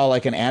 I saw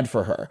like an ad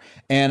for her."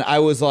 And I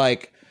was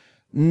like,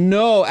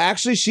 no,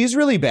 actually, she's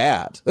really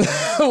bad.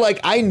 Like,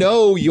 I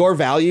know your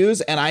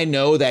values and I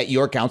know that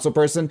your council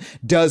person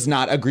does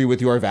not agree with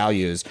your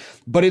values,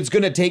 but it's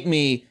going to take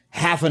me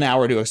half an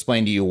hour to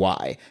explain to you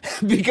why,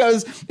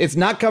 because it's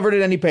not covered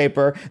in any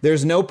paper.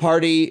 There's no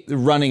party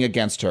running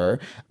against her.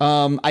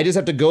 I just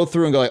have to go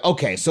through and go like,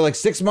 okay, so like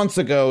 6 months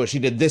ago, she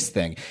did this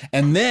thing.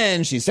 And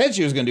then she said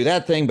she was going to do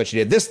that thing, but she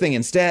did this thing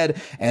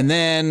instead. And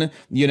then,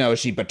 you know,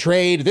 she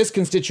betrayed this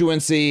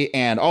constituency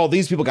and all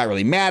these people got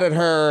really mad at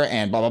her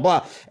and blah, blah,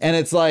 blah. And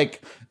it's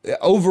like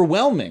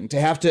overwhelming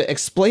to have to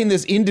explain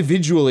this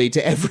individually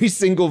to every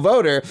single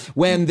voter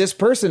when this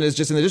person is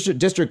just in the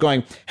district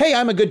going, hey,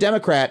 I'm a good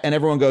Democrat. And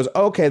everyone goes,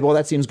 okay, well,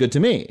 that seems good to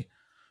me.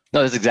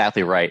 No, that's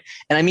exactly right.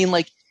 And I mean,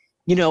 like,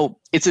 you know,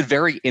 it's a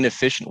very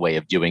inefficient way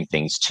of doing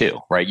things too,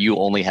 right? You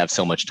only have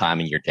so much time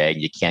in your day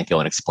and you can't go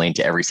and explain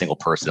to every single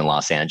person in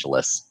Los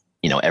Angeles,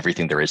 you know,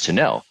 everything there is to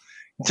know.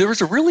 There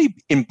was a really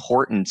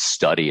important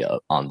study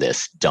on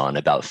this done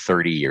about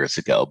 30 years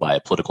ago by a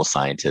political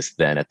scientist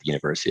then at the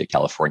University of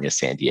California,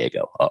 San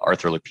Diego.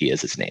 Arthur Lupia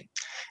is his name.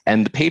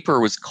 And the paper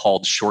was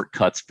called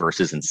Shortcuts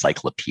versus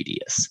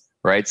Encyclopedias,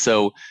 right?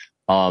 So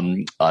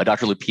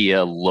Dr.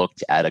 Lupia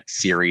looked at a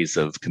series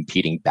of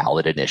competing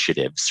ballot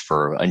initiatives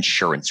for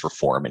insurance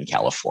reform in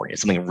California,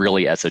 something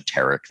really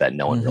esoteric that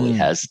no one really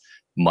has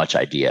much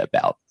idea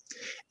about.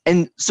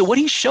 And so what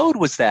he showed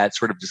was that,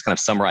 sort of just kind of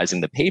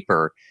summarizing the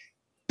paper,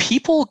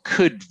 people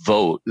could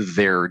vote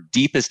their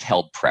deepest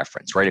held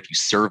preference, right? If you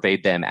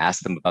surveyed them,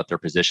 asked them about their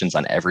positions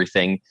on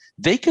everything,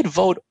 they could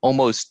vote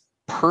almost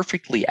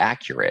perfectly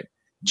accurate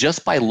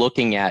just by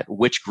looking at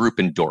which group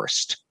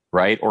endorsed,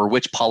 right? Or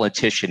which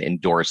politician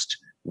endorsed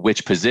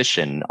which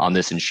position on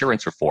this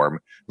insurance reform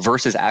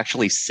versus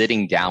actually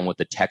sitting down with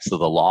the text of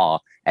the law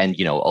and,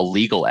 a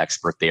legal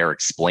expert there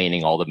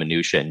explaining all the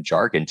minutiae and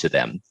jargon to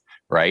them,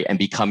 right? And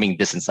becoming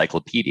this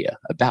encyclopedia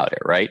about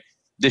it, right?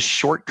 This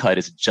shortcut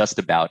is just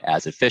about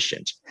as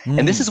efficient.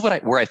 And this is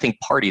where I think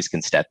parties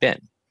can step in.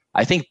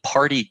 I think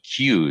party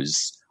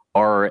cues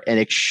are an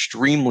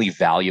extremely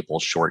valuable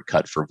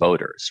shortcut for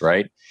voters,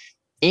 right?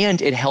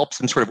 And it helps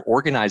them sort of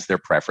organize their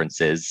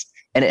preferences,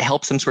 and it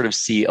helps them sort of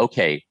see,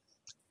 okay,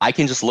 I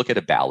can just look at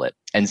a ballot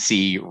and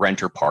see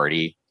renter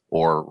party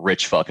or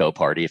rich fucko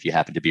party if you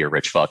happen to be a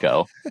rich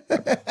fucko.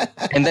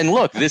 And then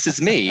look, this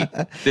is me.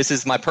 This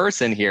is my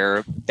person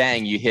here.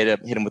 Bang, you hit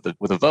him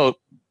with a vote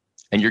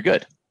and you're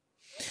good.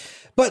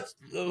 But,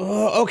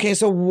 okay,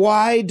 so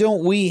why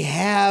don't we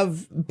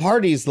have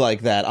parties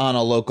like that on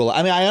a local?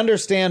 I mean, I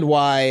understand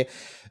why,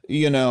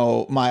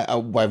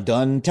 I've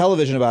done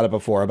television about it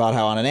before, about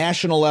how on a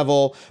national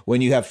level,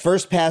 when you have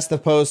first past the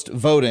post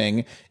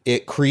voting,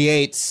 it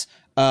creates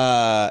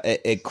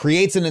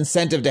an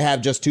incentive to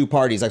have just two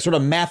parties, like sort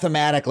of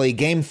mathematically,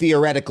 game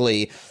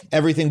theoretically,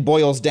 everything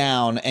boils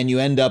down and you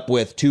end up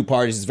with two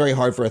parties. It's very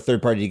hard for a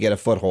third party to get a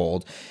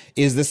foothold.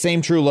 Is the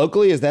same true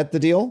locally? Is that the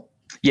deal?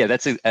 Yeah,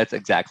 that's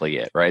exactly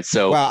it, right?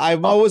 So, well, I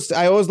always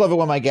love it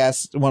when my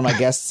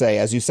guests say,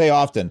 as you say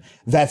often,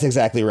 that's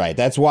exactly right.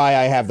 That's why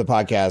I have the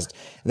podcast.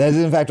 That is,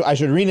 in fact, I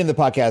should rename the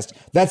podcast.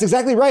 That's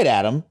exactly right,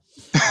 Adam.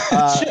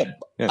 Yeah.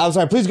 I'm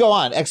sorry. Please go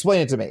on.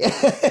 Explain it to me.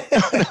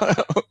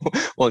 No.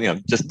 Well,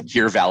 just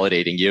here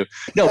validating you.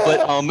 No,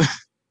 but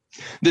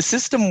the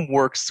system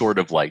works sort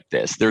of like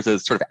this. There's a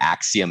sort of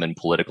axiom in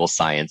political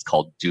science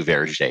called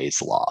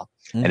Duverger's law.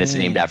 And it's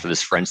named after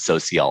this French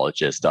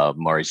sociologist,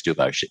 Maurice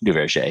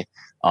Duverger.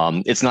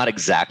 It's not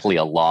exactly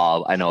a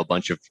law. I know a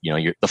bunch of,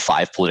 the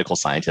 5 political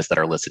scientists that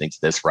are listening to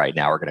this right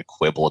now are going to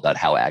quibble about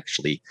how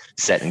actually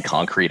set in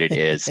concrete it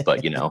is.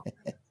 But,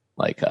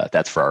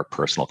 that's for our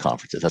personal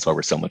conferences. That's why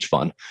we're so much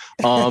fun.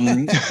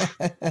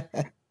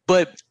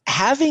 But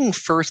having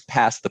first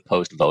past the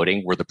post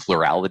voting where the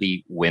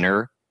plurality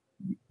winner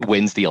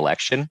wins the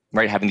election,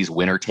 right? Having these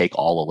winner take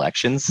all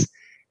elections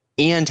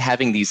and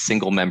having these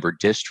single member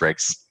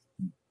districts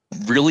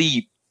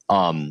really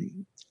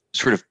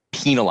sort of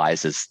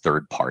penalizes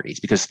third parties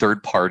because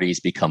third parties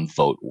become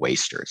vote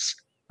wasters,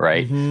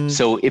 right?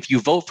 So if you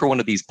vote for one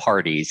of these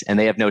parties and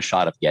they have no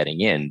shot of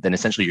getting in, then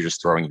essentially you're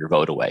just throwing your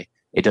vote away.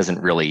 It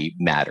doesn't really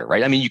matter,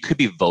 right? I mean, you could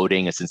be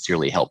voting a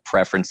sincerely held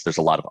preference. There's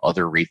a lot of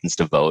other reasons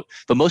to vote,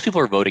 but most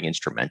people are voting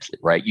instrumentally,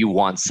 right? You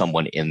want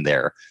someone in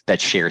there that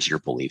shares your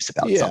beliefs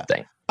about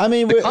something. I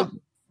mean,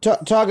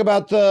 talk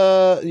about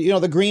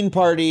the Green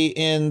Party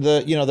in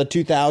the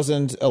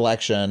 2000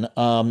 election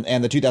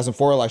and the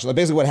 2004 election.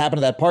 Basically, what happened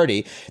to that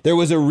party? There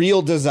was a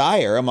real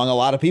desire among a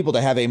lot of people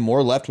to have a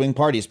more left wing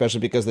party, especially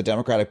because the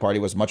Democratic Party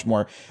was much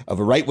more of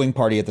a right wing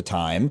party at the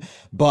time.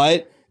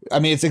 But I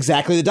mean, it's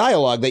exactly the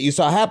dialogue that you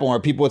saw happen where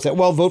people would say,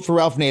 well, vote for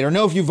Ralph Nader.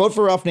 No, if you vote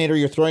for Ralph Nader,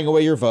 you're throwing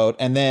away your vote.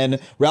 And then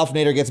Ralph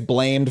Nader gets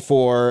blamed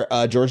for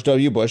George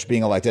W. Bush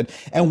being elected.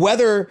 And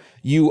whether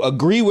you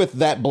agree with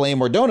that blame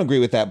or don't agree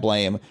with that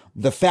blame,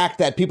 the fact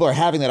that people are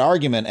having that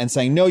argument and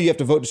saying, no, you have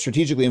to vote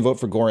strategically and vote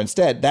for Gore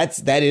instead,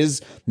 that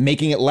is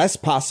making it less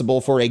possible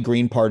for a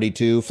Green Party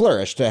to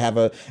flourish,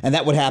 and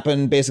that would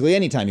happen basically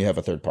anytime you have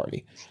a third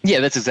party. Yeah,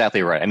 that's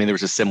exactly right. I mean, there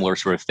was a similar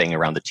sort of thing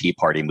around the Tea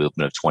Party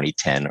movement of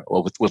 2010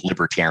 with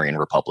libertarian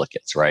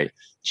Republicans, right?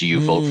 Do you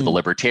vote for the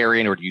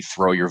libertarian or do you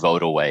throw your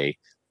vote away?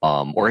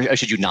 Or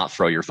should you not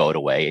throw your vote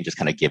away and just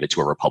kind of give it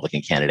to a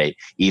Republican candidate,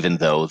 even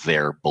though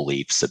their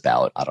beliefs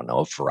about, I don't know,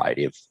 a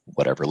variety of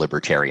whatever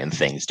libertarian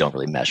things don't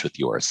really mesh with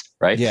yours,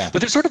 right? Yeah.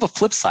 But there's sort of a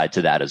flip side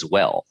to that as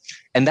well.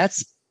 And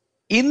that's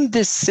in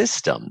this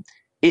system,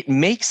 it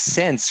makes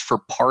sense for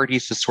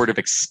parties to sort of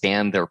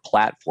expand their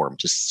platform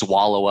to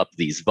swallow up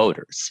these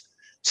voters.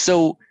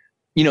 So,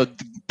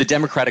 the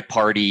Democratic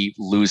Party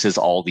loses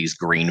all these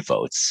Green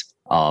votes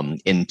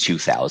in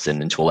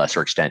 2000 and to a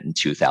lesser extent in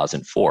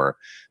 2004.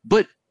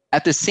 But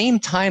at the same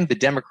time, the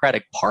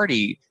Democratic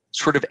Party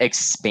sort of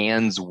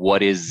expands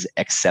what is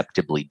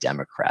acceptably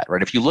Democrat,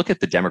 right? If you look at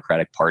the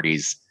Democratic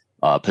Party's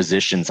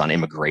positions on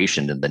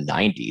immigration in the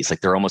 90s, like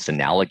they're almost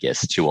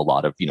analogous to a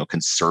lot of,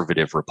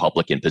 conservative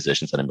Republican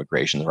positions on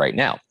immigration right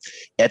now.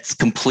 It's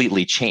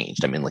completely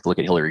changed. I mean, look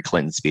at Hillary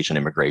Clinton's speech on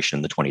immigration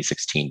in the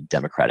 2016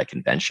 Democratic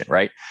Convention,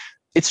 right?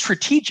 It's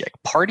strategic.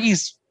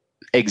 Parties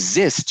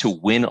exist to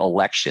win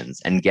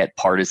elections and get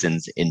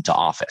partisans into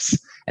office.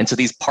 And so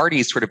these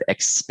parties sort of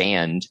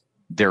expand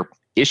their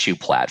issue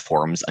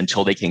platforms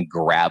until they can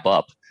grab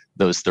up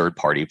those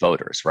third-party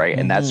voters, right?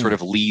 And that sort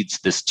of leads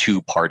this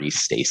two-party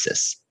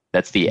stasis.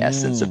 That's the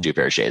essence of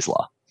Duverger's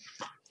law.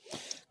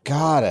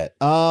 Got it.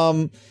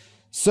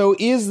 So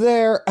is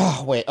there,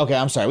 okay,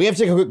 I'm sorry. We have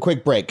to take a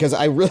quick break because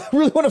I really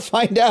want to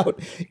find out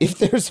if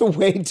there's a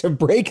way to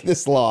break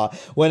this law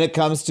when it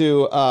comes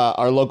to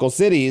our local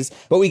cities.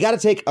 But we got to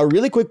take a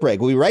really quick break.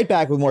 We'll be right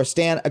back with more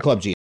Stan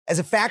Oklobdzija. As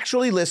a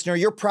Factually listener,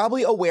 you're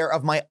probably aware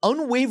of my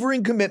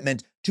unwavering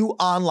commitment to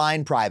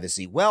online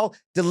privacy. Well,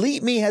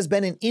 Delete Me has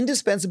been an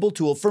indispensable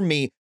tool for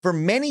me for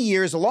many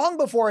years, long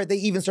before they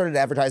even started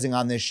advertising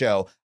on this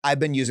show. I've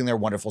been using their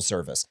wonderful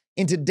service.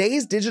 In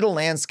today's digital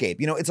landscape,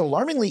 it's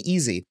alarmingly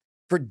easy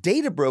for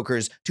data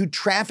brokers to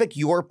traffic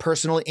your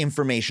personal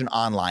information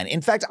online.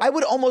 In fact, I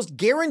would almost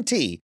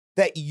guarantee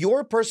that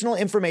your personal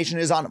information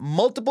is on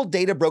multiple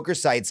data broker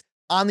sites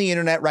on the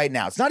internet right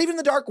now. It's not even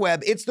the dark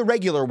web, it's the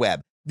regular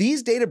web.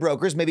 These data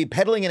brokers may be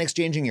peddling and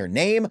exchanging your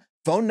name,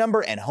 phone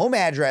number, and home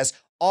address,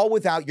 all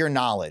without your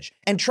knowledge.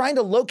 And trying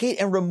to locate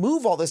and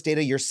remove all this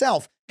data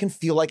yourself can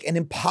feel like an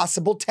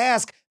impossible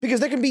task because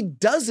there can be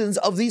dozens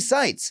of these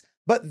sites.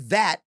 But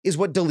that is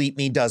what Delete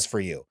Me does for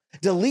you.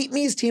 Delete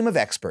Me's team of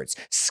experts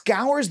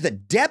scours the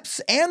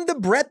depths and the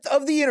breadth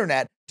of the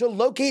internet to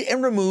locate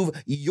and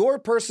remove your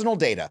personal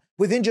data.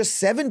 Within just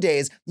 7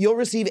 days, you'll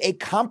receive a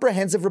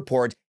comprehensive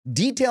report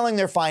detailing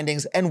their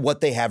findings and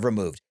what they have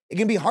removed. It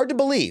can be hard to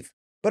believe,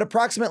 but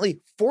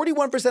approximately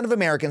 41% of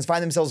Americans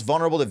find themselves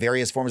vulnerable to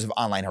various forms of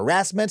online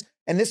harassment,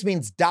 and this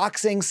means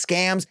doxing,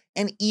 scams,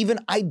 and even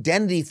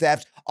identity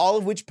theft, all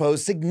of which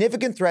pose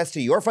significant threats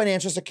to your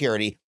financial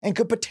security and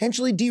could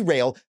potentially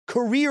derail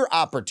career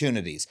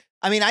opportunities.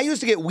 I used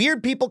to get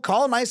weird people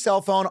calling my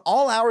cell phone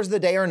all hours of the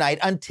day or night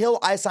until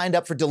I signed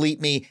up for Delete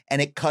Me,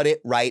 and it cut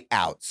it right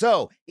out.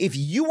 So if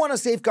you want to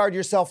safeguard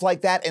yourself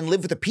like that and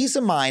live with the peace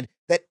of mind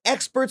that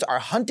experts are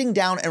hunting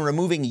down and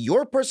removing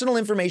your personal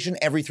information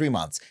every 3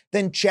 months,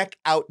 then check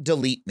out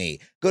Delete Me.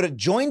 Go to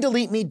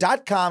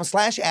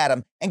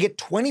joindeleteme.com/Adam and get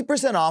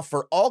 20% off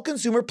for all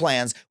consumer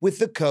plans with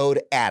the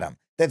code Adam.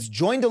 That's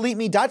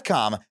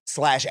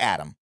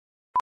joindeleteme.com/Adam.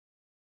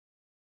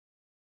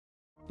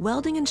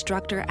 Welding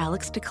instructor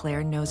Alex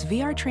DeClaire knows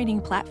VR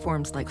training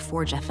platforms like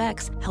Forge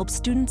FX help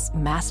students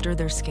master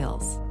their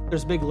skills.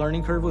 There's a big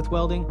learning curve with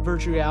welding.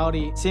 Virtual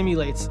reality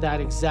simulates that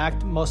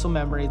exact muscle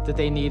memory that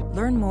they need.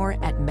 Learn more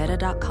at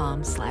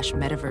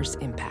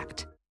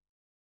meta.com/metaverseimpact.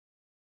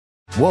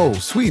 Whoa,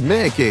 sweet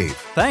man cave.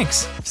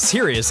 Thanks.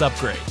 Serious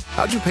upgrade.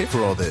 How'd you pay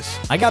for all this?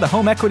 I got a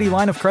home equity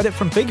line of credit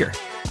from Figure.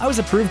 I was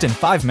approved in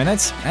 5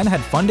 minutes and had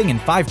funding in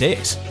 5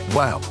 days.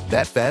 Wow,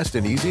 that fast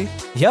and easy?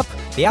 Yep,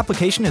 the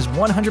application is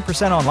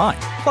 100% online,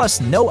 plus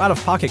no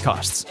out-of-pocket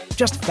costs.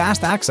 Just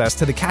fast access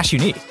to the cash you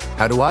need.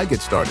 How do I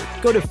get started?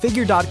 Go to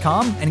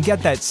figure.com and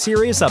get that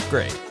serious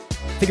upgrade.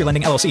 Figure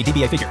Lending LLC,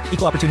 DBA Figure,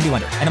 Equal Opportunity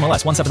Lender,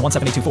 NMLS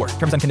 1717824.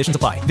 Terms and conditions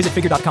apply. Visit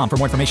figure.com for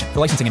more information. For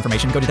licensing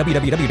information, go to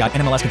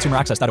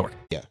www.nmlsconsumeraccess.org.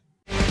 Yeah.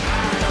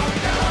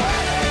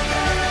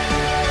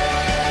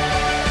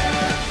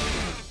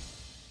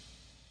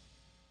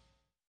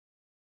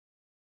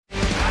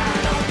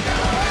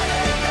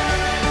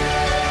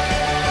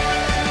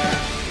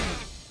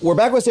 We're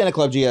back with Stan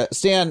Oklobdzija.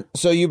 Stan,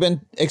 so you've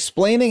been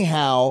explaining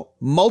how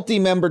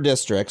multi-member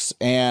districts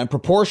and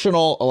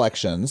proportional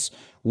elections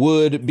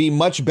would be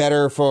much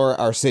better for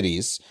our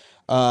cities.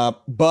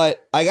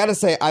 But I got to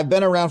say, I've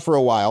been around for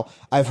a while.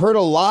 I've heard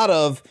a lot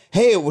of,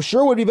 hey, it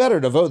sure would be better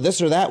to vote this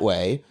or that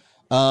way.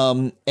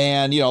 And,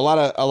 a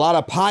lot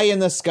of pie in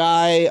the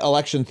sky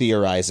election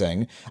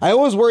theorizing. I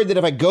always worried that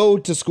if I go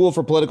to school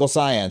for political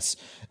science,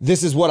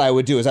 this is what I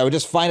would do, is I would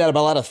just find out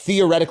about a lot of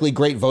theoretically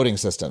great voting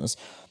systems.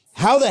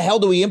 How the hell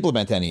do we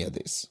implement any of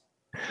these?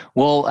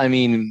 Well,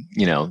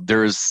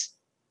 there's,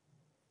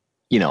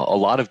 a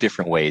lot of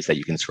different ways that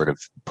you can sort of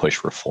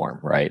push reform,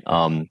 right?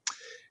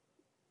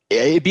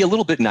 It'd be a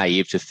little bit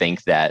naive to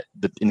think that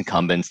the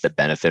incumbents that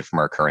benefit from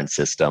our current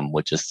system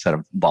would just sort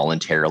of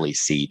voluntarily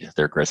cede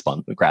their grasp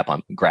on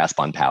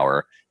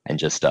power and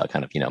just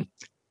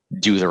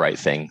do the right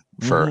thing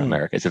for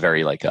America. It's a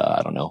very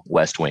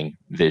West Wing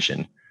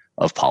vision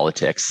of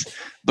politics.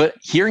 But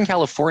here in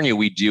California,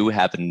 we do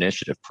have an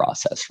initiative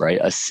process, right?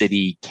 A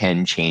city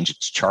can change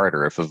its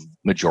charter if a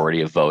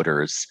majority of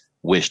voters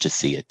wish to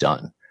see it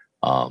done.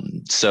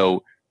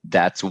 So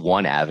that's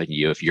one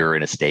avenue if you're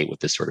in a state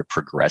with this sort of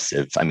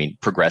progressive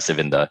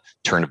in the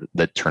turn of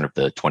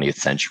the 20th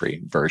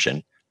century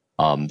version,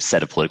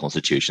 set of political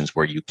institutions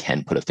where you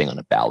can put a thing on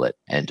a ballot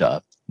and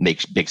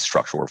make big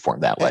structural reform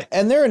that way.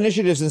 And there are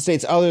initiatives in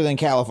states other than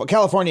California.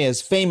 California is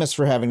famous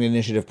for having an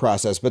initiative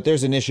process, but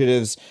there's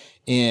initiatives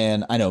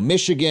in,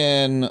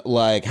 Michigan.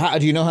 Do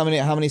you know how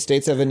many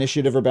states have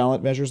initiative or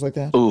ballot measures like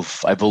that?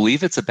 Oof, I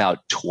believe it's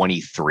about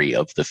 23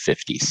 of the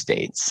 50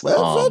 states.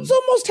 Well, that's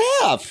almost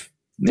half.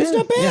 That's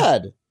not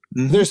bad.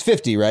 Yeah. Mm-hmm. There's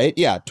 50, right?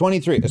 Yeah,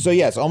 23. So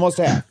yes, almost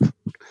half.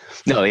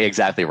 No,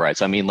 exactly right.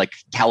 So, I mean, like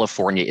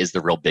California is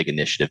the real big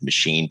initiative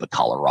machine, but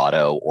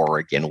Colorado,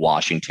 Oregon,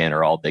 Washington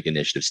are all big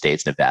initiative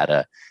states.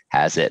 Nevada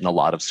has it, and a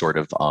lot of sort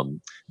of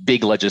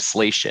big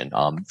legislation,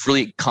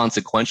 really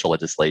consequential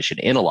legislation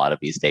in a lot of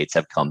these states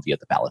have come via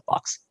the ballot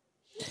box.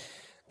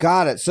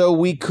 Got it. So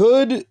we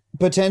could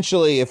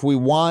potentially, if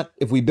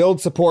we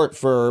build support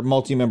for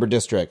multi-member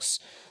districts,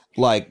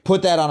 like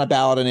put that on a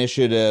ballot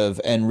initiative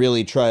and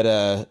really try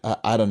to,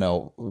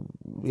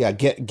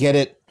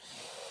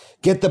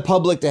 get the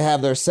public to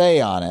have their say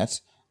on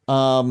it.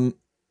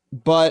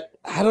 But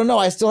I don't know.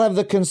 I still have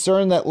the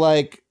concern that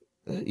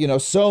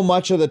so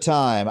much of the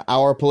time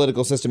our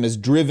political system is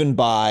driven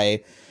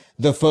by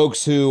the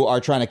folks who are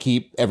trying to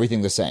keep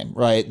everything the same,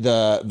 right?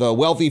 The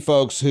wealthy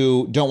folks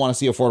who don't want to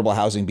see affordable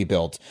housing be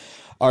built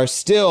are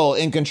still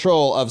in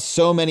control of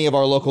so many of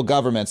our local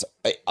governments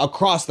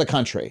across the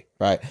country,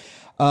 right?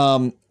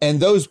 And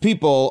those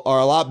people are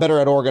a lot better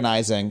at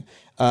organizing,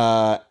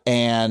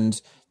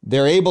 and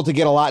they're able to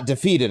get a lot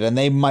defeated, and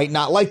they might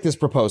not like this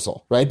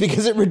proposal, right?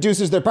 Because it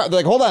reduces their power. They're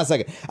like, hold on a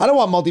second. I don't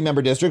want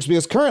multi-member districts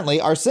because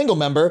currently our single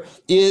member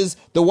is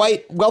the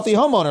white wealthy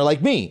homeowner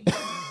like me.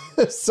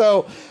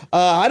 So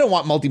I don't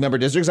want multi-member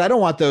districts. I don't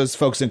want those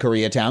folks in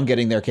Koreatown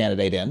getting their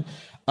candidate in.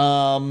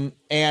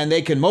 And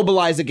they can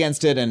mobilize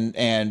against it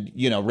and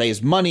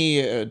raise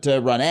money to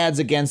run ads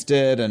against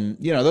it. And,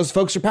 those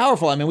folks are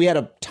powerful. I mean, we had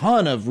a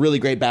ton of really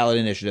great ballot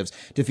initiatives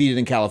defeated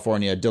in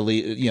California,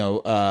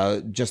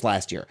 just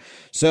last year.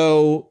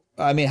 So,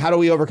 I mean, how do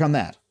we overcome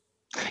that?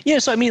 Yeah.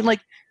 So, I mean,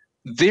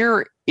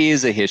 there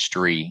is a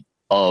history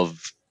of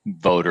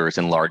voters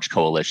and large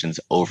coalitions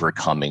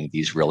overcoming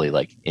these really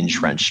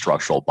entrenched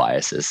structural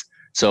biases.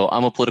 So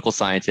I'm a political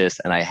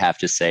scientist, and I have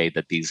to say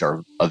that these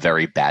are a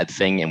very bad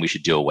thing and we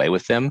should do away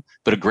with them.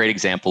 But a great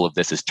example of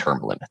this is term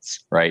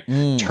limits, right?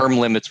 Term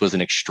limits was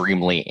an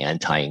extremely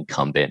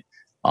anti-incumbent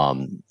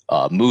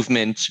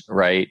movement,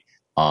 right?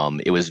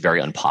 It was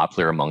very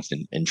unpopular amongst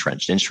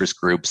entrenched interest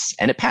groups,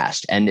 and it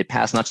passed. And it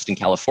passed not just in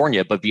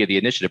California, but via the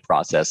initiative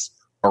process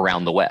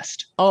around the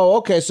West. Oh,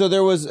 okay. So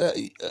there was,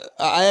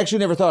 I actually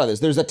never thought of this.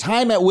 There's a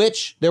time at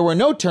which there were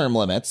no term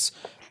limits.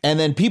 And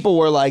then people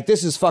were like,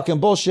 this is fucking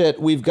bullshit.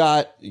 We've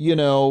got,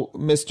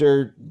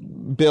 Mr.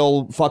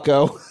 Bill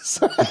Fucko.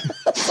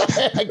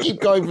 Sorry, I keep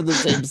going for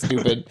reaching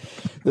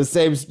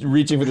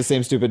for the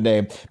same stupid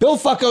name. Bill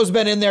Fucko's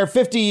been in there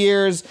 50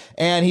 years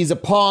and he's a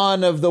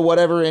pawn of the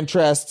whatever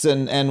interests.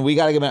 And we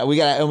got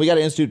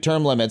to institute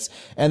term limits.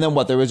 And then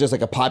what? There was just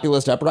a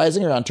populist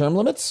uprising around term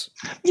limits?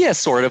 Yeah,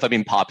 sort of. I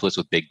mean, populist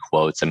with big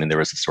quotes. I mean, there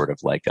was a sort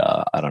of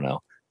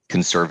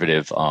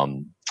conservative,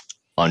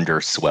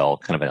 underswell,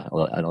 kind of a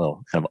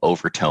little kind of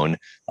overtone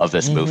of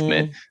this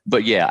movement.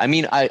 But yeah, I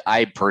mean,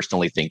 I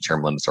personally think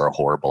term limits are a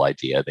horrible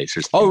idea. They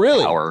just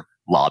empower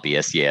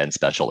lobbyists, and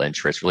special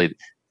interests, really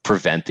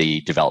prevent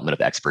the development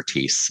of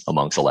expertise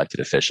amongst elected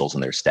officials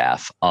and their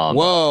staff.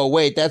 Whoa,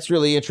 wait, that's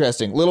really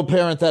interesting. Little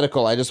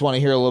parenthetical. I just want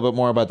to hear a little bit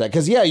more about that.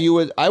 Because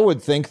I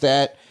would think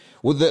that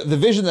with the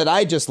vision that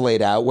I just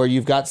laid out, where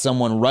you've got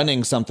someone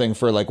running something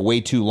for way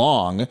too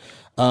long,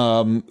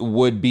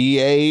 would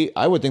be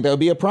I would think that would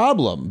be a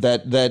problem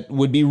that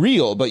would be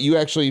real. But you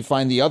actually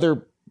find the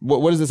other.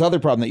 What is this other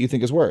problem that you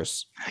think is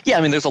worse? Yeah,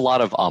 I mean, there's a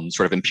lot of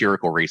sort of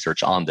empirical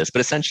research on this, but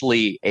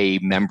essentially a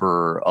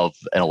member of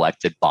an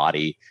elected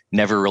body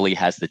never really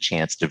has the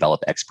chance to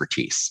develop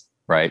expertise,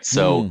 right?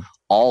 So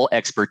all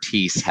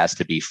expertise has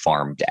to be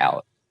farmed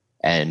out.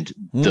 And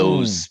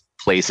those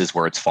places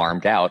where it's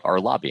farmed out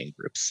are lobbying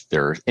groups.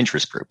 They're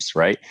interest groups,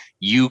 right?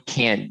 You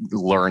can't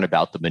learn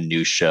about the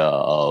minutia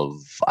of,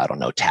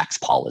 tax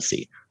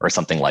policy or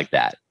something like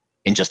that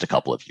in just a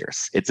couple of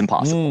years. It's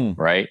impossible,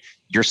 right?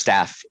 Your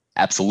staff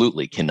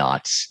absolutely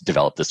cannot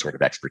develop this sort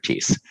of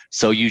expertise.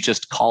 So you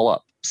just call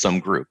up some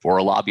group, or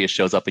a lobbyist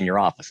shows up in your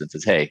office and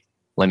says, hey,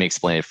 let me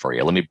explain it for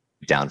you. Let me break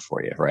it down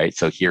for you, right?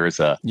 So here's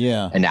a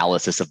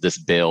analysis of this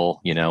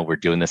bill. We're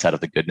doing this out of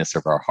the goodness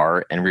of our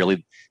heart. And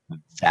really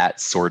that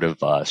sort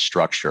of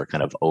structure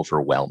kind of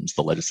overwhelms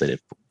the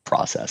legislative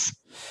process.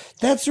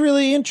 That's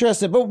really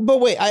interesting. But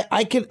wait,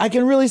 I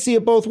can really see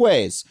it both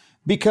ways,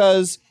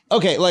 because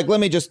okay, I've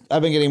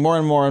been getting more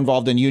and more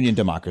involved in union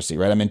democracy,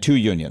 right? I'm in two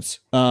unions.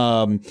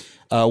 One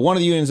of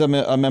the unions I'm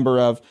a member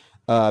of,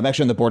 I'm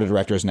actually on the board of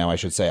directors now, I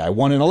should say. I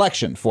won an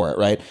election for it,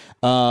 right?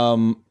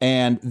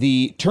 And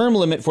the term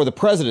limit for the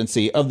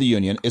presidency of the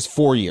union is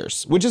 4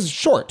 years, which is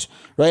short,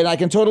 right? I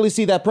can totally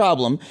see that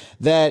problem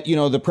that,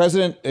 the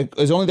president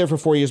is only there for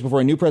 4 years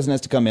before a new president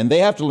has to come in. They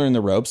have to learn the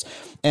ropes.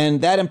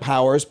 And that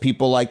empowers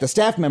people like the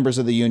staff members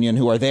of the union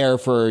who are there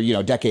for,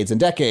 decades and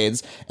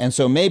decades. And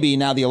so maybe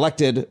now the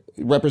elected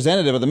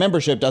representative of the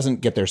membership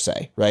doesn't get their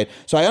say, right?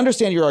 So I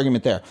understand your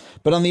argument there.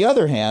 But on the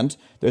other hand,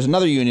 there's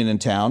another union in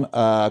town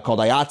called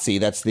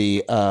IATSE. That's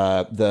the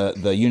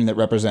union that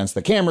represents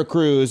the camera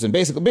crews and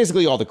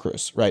basically all the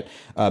crews, right?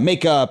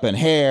 Makeup and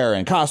hair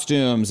and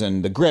costumes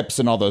and the grips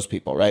and all those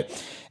people, right?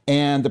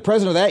 And the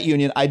president of that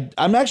union,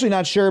 I'm actually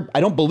not sure.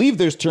 I don't believe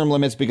there's term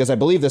limits, because I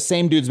believe the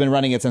same dude's been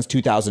running it since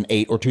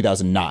 2008 or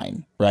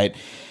 2009, right?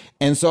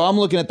 And so I'm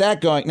looking at that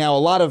going, now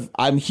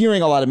I'm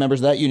hearing a lot of members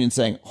of that union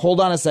saying,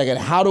 hold on a second,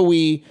 how do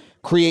we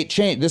create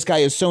change? This guy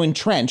is so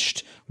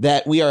entrenched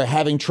that we are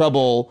having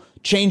trouble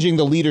changing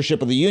the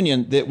leadership of the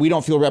union, that we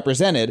don't feel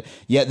represented.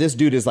 Yet this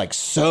dude is like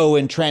so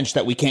entrenched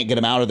that we can't get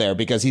him out of there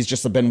because he's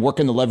just been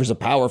working the levers of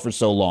power for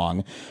so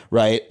long,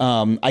 right?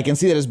 I can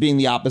see that as being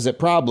the opposite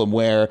problem,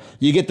 where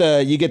you get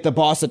the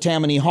boss at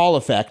Tammany Hall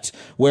effect,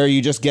 where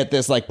you just get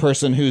this like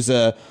person who's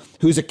a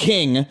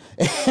king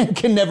and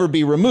can never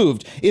be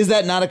removed. Is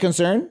that not a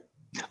concern?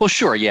 Well,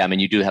 sure. Yeah. I mean,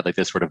 you do have like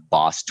this sort of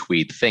boss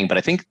tweed thing, but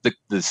I think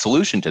the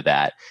solution to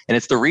that, and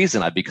it's the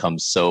reason I've become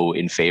so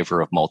in favor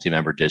of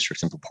multi-member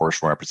districts and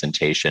proportional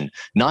representation,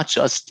 not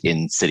just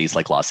in cities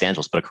like Los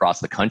Angeles, but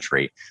across the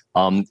country,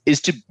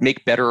 is to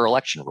make better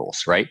election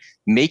rules, right?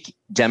 Make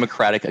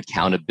democratic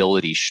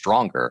accountability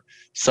stronger,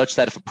 such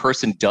that if a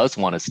person does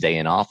want to stay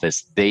in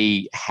office,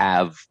 they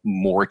have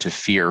more to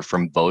fear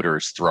from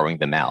voters throwing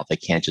them out. They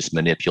can't just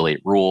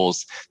manipulate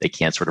rules. They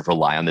can't sort of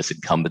rely on this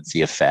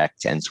incumbency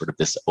effect and sort of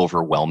this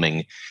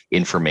overwhelming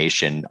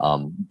information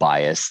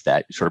bias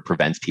that sort of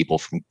prevents people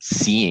from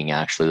seeing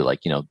actually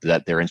like,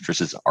 that their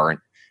interests aren't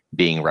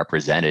being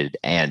represented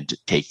and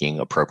taking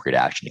appropriate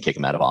action to kick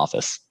them out of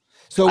office.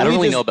 So I don't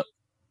really know about.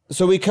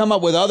 So we come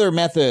up with other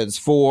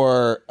methods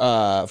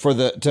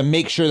to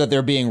make sure that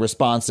they're being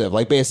responsive,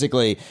 like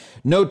basically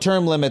no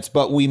term limits,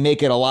 but we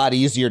make it a lot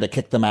easier to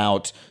kick them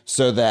out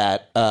so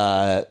that they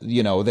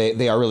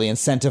are really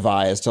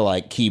incentivized to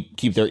like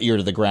keep their ear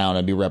to the ground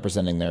and be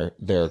representing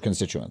their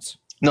constituents.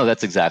 No,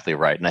 that's exactly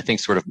right. And I think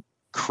sort of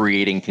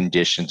creating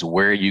conditions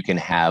where you can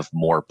have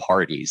more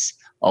parties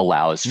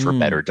allows for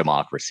better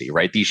democracy,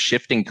 right? These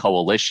shifting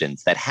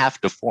coalitions that have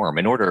to form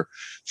in order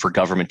for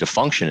government to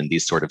function in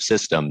these sort of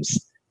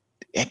systems,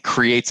 it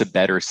creates a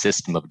better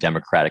system of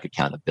democratic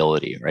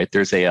accountability, right?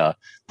 There's a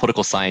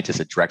political scientist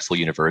at Drexel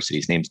University.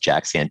 His name's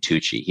Jack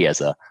Santucci. He has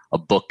a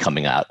book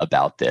coming out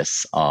about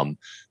this,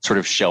 sort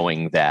of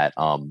showing that,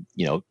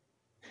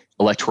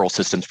 electoral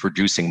systems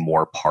producing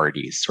more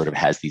parties sort of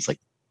has these like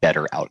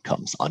better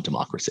outcomes on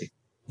democracy.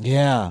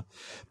 Yeah.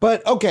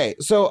 But okay,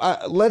 so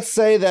let's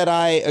say that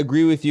I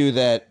agree with you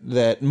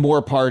that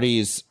more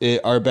parties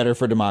are better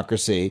for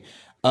democracy.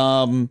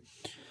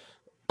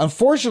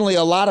 Unfortunately,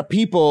 a lot of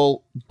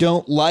people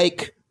don't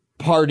like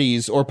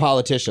parties or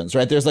politicians,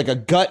 right? There's like a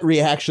gut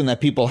reaction that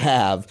people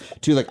have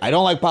to like, I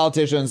don't like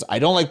politicians. I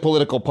don't like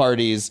political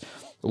parties.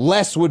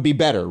 Less would be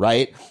better,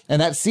 right? And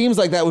that seems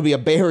like that would be a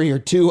barrier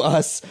to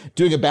us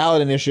doing a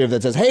ballot initiative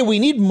that says, hey, we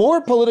need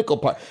more political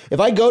parties. If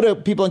I go to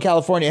people in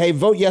California, hey,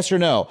 vote yes or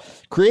no,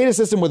 create a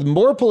system with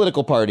more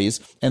political parties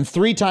and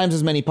 3 times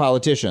as many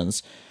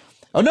politicians.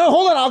 Oh, no,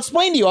 hold on. I'll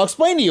explain to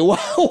you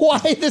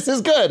why this is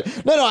good.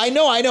 No, I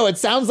know. It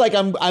sounds like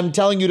I'm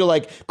telling you to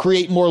like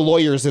create more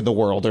lawyers in the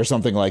world or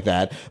something like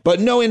that. But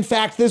no, in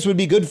fact, this would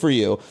be good for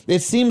you. It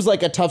seems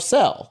like a tough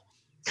sell.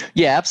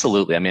 Yeah,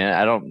 absolutely. I mean,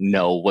 I don't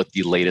know what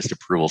the latest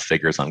approval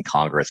figures on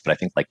Congress, but I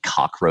think like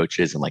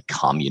cockroaches and like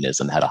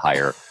communism had a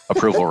higher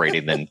approval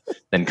rating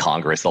than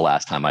Congress the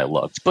last time I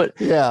looked. But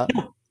yeah.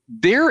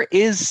 There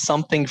is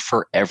something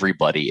for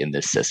everybody in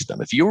this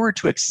system. If you were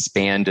to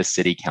expand a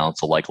city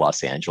council like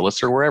Los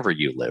Angeles or wherever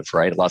you live,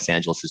 right? Los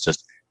Angeles is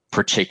just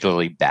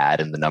particularly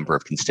bad in the number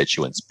of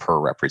constituents per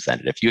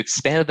representative. If you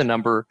expanded the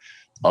number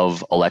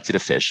of elected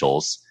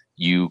officials,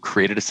 you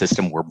created a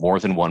system where more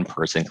than one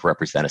person can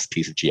represent a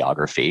piece of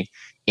geography,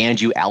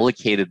 and you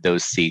allocated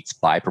those seats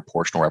by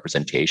proportional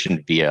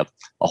representation via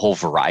a whole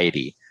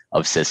variety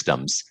of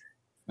systems.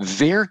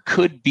 There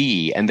could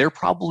be, and there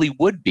probably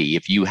would be,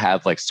 if you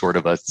have like sort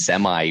of a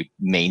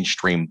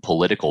semi-mainstream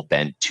political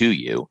bent to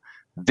you,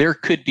 there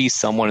could be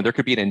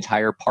an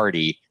entire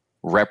party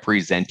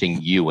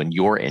representing you and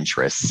your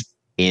interests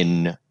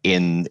in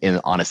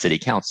on a city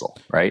council,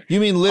 right? You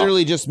mean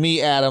literally just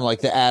me, Adam,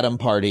 like the Adam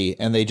Party,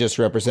 and they just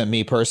represent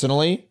me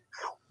personally?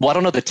 Well, I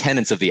don't know the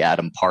tenets of the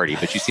Adam Party,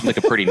 but you seem like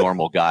a pretty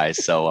normal guy,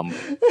 so I'm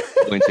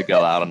going to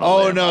go out on a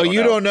limb. Oh no,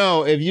 you don't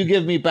know. If you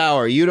give me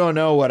power, you don't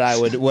know what I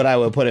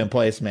would put in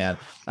place, man.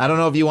 I don't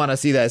know if you want to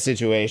see that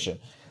situation.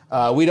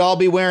 We'd all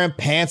be wearing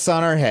pants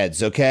on our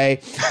heads,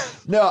 okay?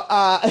 No,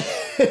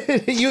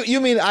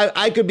 you mean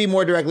I could be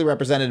more directly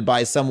represented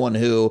by someone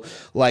who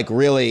like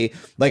really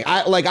there'd be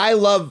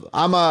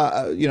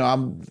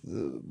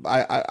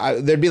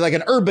like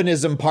an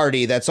urbanism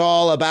party that's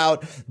all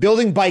about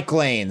building bike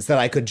lanes that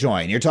I could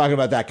join. You're talking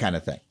about that kind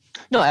of thing.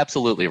 No,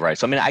 absolutely right.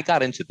 So, I mean, I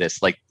got into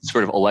this, like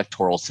sort of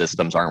electoral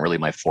systems aren't really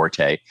my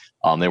forte.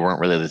 They weren't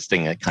really this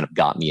thing that kind of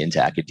got me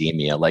into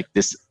academia. Like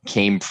this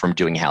came from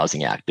doing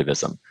housing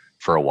activism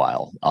for a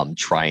while,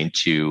 trying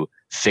to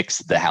fix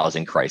the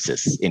housing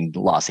crisis in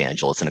Los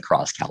Angeles and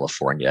across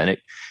California. And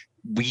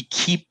we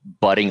keep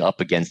butting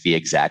up against the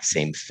exact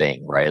same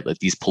thing, right? Like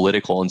these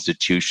political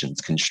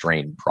institutions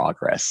constrain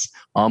progress.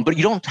 But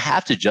you don't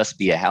have to just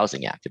be a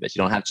housing activist.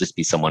 You don't have to just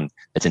be someone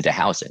that's into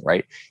housing,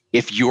 right?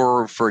 If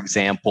you're, for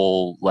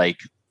example, like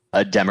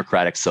a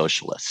democratic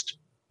socialist,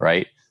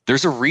 right?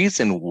 There's a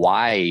reason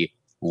why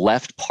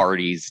left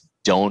parties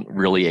don't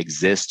really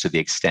exist to the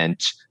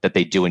extent that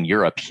they do in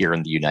Europe here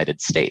in the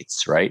United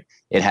States, right?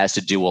 It has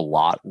to do a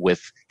lot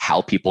with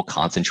how people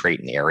concentrate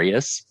in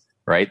areas,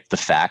 right? The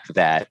fact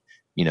that,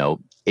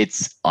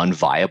 it's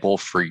unviable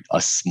for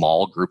a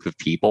small group of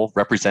people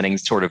representing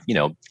sort of,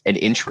 an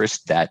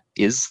interest that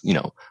is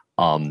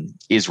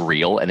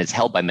real and is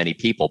held by many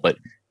people, but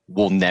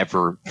will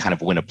never kind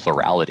of win a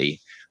plurality.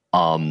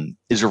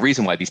 Is a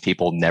reason why these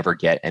people never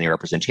get any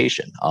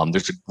representation.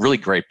 There's a really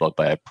great book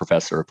by a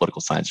professor of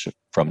political science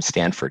from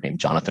Stanford named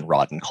Jonathan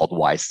Rodden called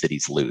Why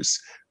Cities Lose,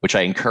 which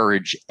I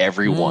encourage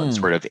everyone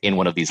sort of in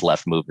one of these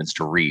left movements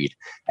to read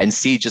and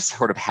see just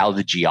sort of how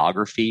the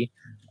geography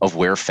of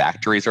where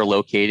factories are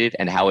located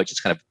and how it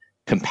just kind of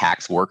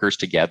compacts workers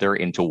together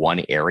into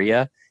one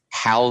area,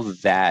 how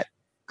that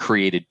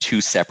created two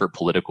separate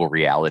political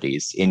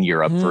realities in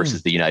Europe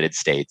versus the United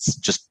States,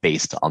 just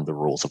based on the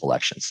rules of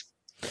elections.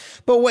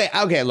 But wait,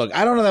 okay, look,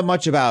 I don't know that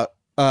much about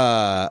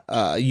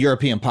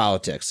European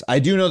politics. I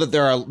do know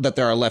that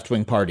there are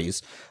left-wing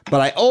parties,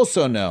 but I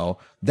also know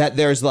that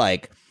there's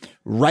like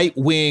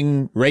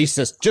right-wing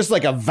racist, just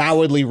like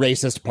avowedly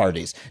racist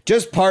parties.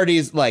 Just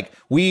parties like,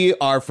 we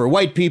are for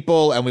white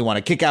people and we want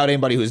to kick out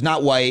anybody who's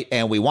not white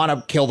and we want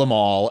to kill them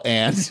all.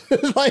 And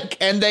like,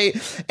 and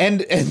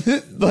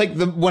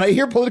when I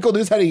hear political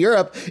news out of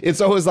Europe,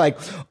 it's always like,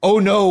 oh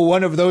no,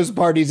 one of those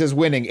parties is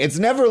winning. It's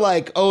never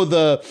like, oh,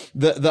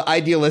 the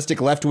idealistic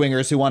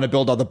left-wingers who want to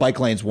build all the bike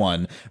lanes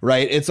won,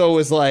 right? It's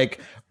always like,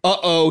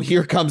 uh-oh,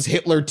 here comes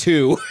Hitler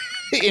too.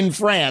 In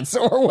France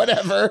or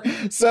whatever.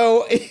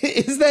 So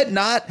is that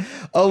not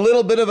a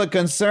little bit of a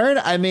concern?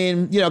 I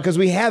mean, because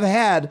we have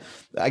had,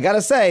 I got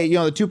to say,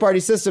 the two-party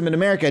system in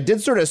America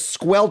did sort of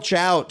squelch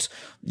out,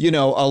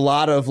 a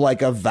lot of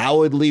like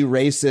avowedly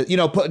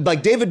racist,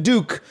 like David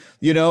Duke,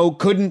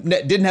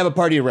 didn't have a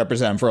party to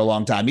represent him for a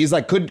long time. He's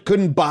like,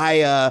 couldn't buy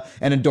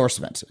an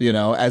endorsement,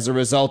 as a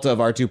result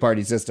of our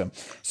two-party system.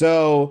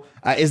 So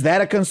is that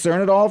a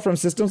concern at all from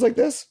systems like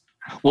this?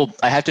 Well,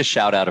 I have to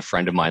shout out a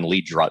friend of mine,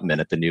 Lee Drutman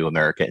at the New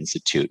America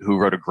Institute, who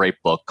wrote a great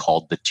book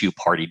called The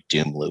Two-Party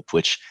Doom Loop,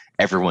 which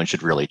everyone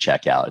should really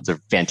check out. It's a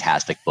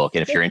fantastic book.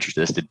 And if you're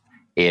interested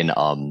in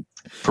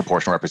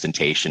proportional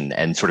representation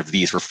and sort of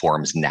these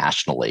reforms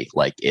nationally,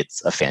 like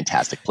it's a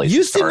fantastic place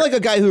to start. You seem like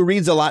a guy who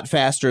reads a lot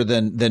faster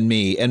than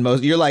me. And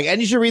you're like, and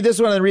you should read this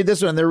one and read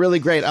this one. They're really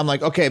great. I'm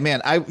like, okay,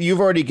 man,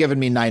 you've already given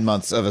me 9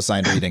 months of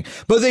assigned reading,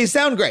 but they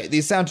sound great.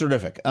 These sound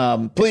terrific.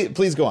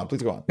 Please go on.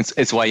 Please go on.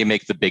 It's why you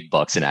make the big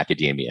bucks in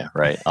academia,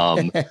 right?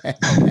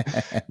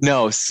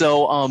 No.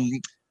 So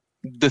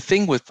the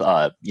thing with,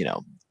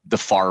 the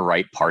far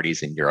right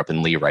parties in Europe,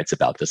 and Lee writes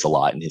about this a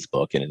lot in his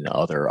book and in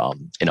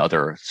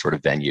other sort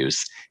of venues,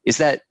 is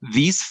that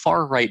these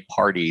far right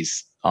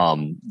parties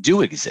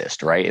do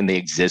exist, right? And they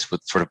exist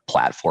with sort of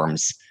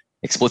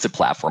explicit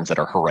platforms that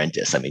are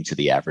horrendous, I mean, to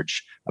the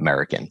average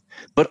American.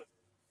 But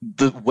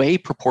the way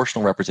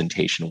proportional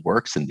representation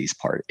works in these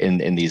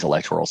in these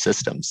electoral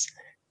systems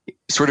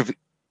sort of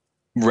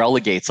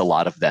relegates a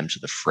lot of them to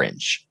the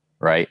fringe,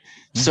 right?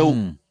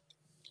 So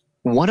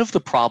one of the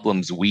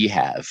problems we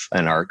have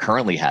and are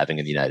currently having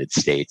in the United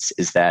States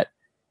is that,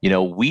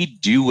 we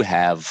do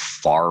have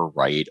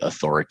far-right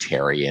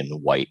authoritarian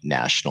white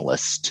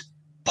nationalist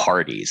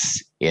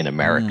parties in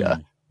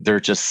America. They're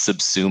just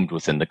subsumed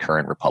within the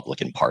current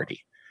Republican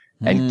Party.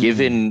 And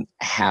given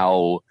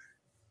how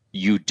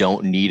you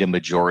don't need a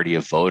majority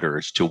of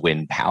voters to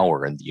win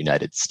power in the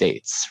United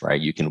States, right?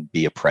 You can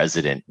be a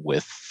president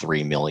with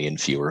 3 million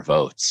fewer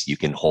votes. You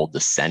can hold the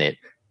Senate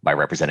by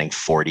representing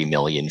 40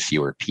 million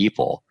fewer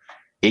people.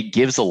 It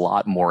gives a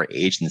lot more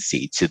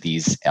agency to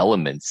these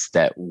elements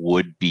that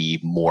would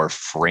be more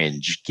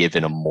fringe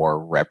given a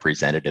more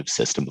representative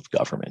system of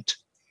government.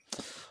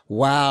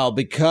 Wow,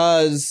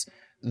 because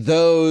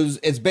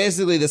it's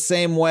basically the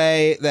same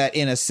way that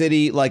in a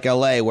city like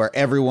LA, where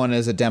everyone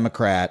is a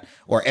Democrat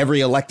or every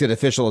elected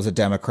official is a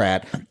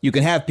Democrat, you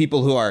can have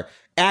people who are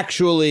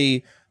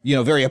actually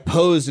very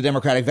opposed to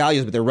democratic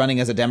values, but they're running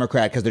as a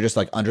Democrat because they're just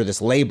like under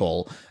this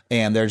label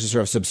and they're just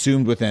sort of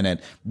subsumed within it.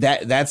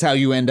 That's how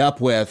you end up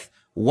with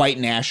white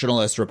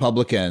nationalist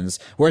Republicans.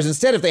 Whereas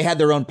instead, if they had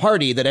their own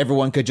party that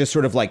everyone could just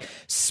sort of like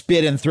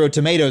spit and throw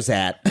tomatoes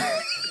at,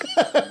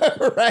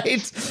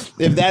 right?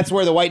 If that's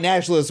where the white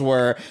nationalists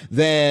were,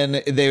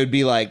 then they would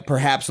be like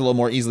perhaps a little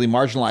more easily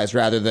marginalized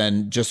rather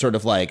than just sort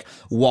of like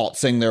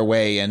waltzing their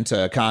way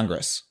into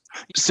Congress.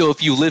 So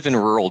if you live in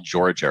rural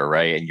Georgia,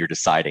 right, and you're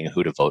deciding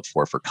who to vote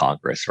for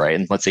Congress, right,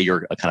 and let's say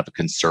you're a kind of a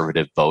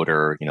conservative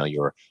voter,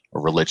 you're a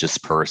religious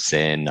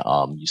person,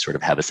 you sort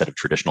of have a set of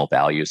traditional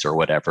values or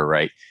whatever,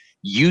 right?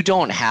 You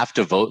don't have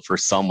to vote for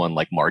someone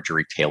like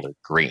Marjorie Taylor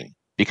Greene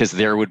because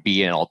there would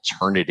be an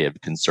alternative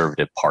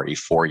conservative party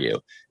for you.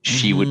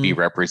 She would be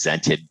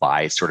represented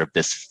by sort of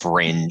this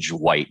fringe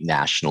white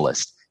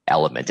nationalist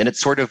element. And it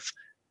sort of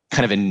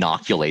kind of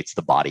inoculates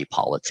the body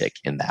politic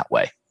in that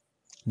way.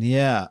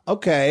 Yeah.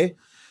 Okay.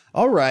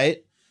 All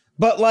right.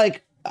 But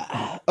like,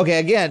 okay,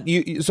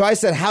 again, so I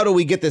said, how do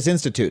we get this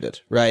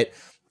instituted? Right.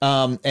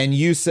 And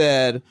you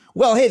said,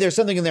 well, hey, there's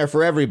something in there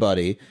for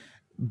everybody.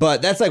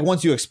 But that's like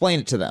once you explain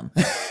it to them.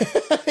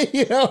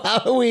 How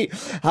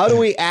do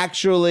we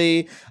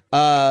actually,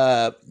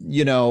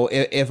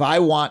 if I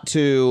want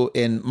to,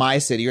 in my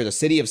city or the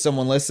city of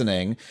someone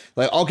listening,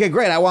 like, okay,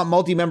 great, I want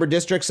multi-member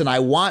districts and I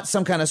want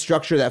some kind of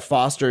structure that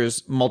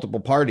fosters multiple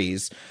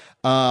parties.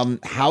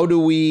 How do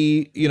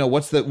we,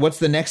 what's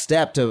the next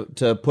step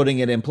to putting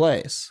it in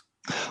place?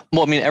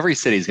 Well, I mean, every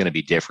city is going to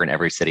be different.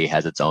 Every city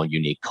has its own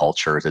unique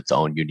cultures, its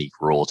own unique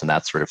rules and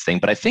that sort of thing.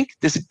 But I think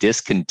this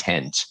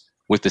discontent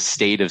with the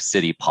state of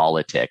city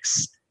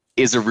politics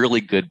is a really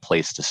good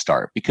place to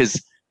start,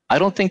 because I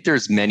don't think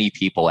there's many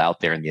people out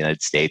there in the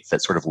United States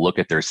that sort of look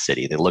at their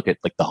city. They look at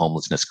like the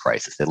homelessness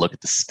crisis. They look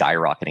at the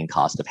skyrocketing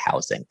cost of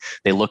housing.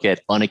 They look at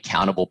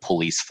unaccountable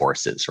police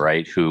forces,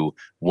 right, who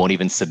won't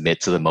even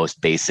submit to the most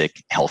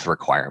basic health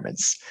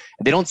requirements.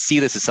 And they don't see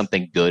this as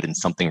something good and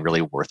something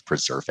really worth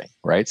preserving,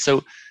 right?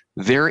 So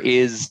there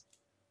is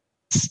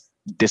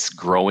this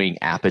growing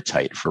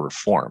appetite for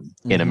reform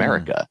in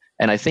America.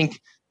 And I think,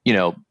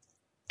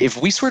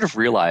 if we sort of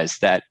realize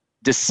that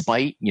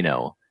despite,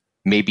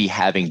 maybe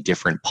having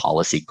different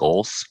policy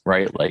goals,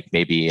 right? Like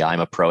maybe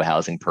I'm a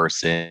pro-housing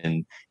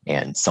person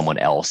and someone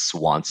else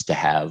wants to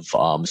have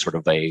sort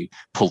of a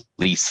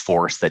police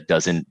force that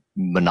doesn't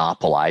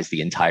monopolize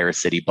the entire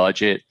city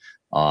budget.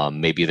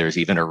 Maybe there's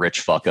even a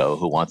rich fucko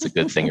who wants a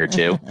good thing or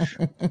two.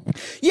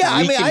 Yeah,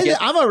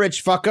 I'm a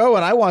rich fucko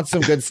and I want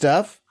some good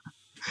stuff.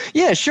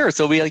 Yeah, sure.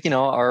 So we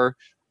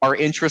our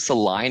interests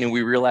align and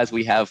we realize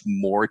we have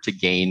more to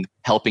gain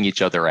helping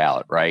each other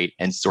out, right?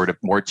 And sort of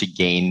more to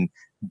gain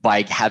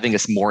by having a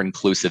more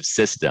inclusive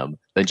system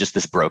than just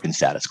this broken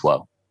status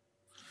quo.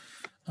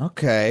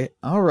 Okay.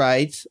 All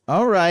right.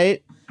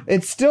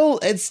 It's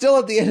still at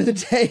the end of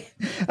the day.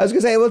 I was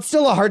gonna say, well, it's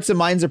still a hearts and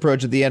minds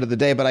approach at the end of the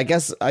day, but I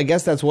guess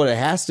that's what it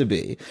has to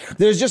be.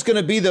 There's just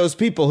gonna be those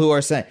people who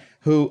are saying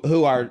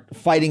who are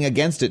fighting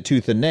against it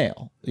tooth and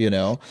nail,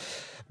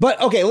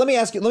 But okay, let me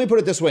put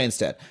it this way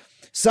instead.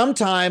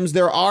 Sometimes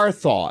there are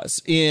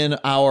thaws in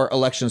our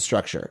election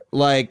structure.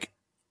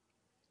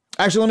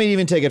 Actually, let me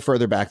even take it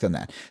further back than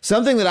that.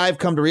 Something that I've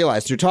come to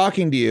realize through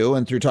talking to you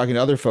and through talking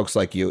to other folks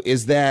like you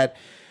is that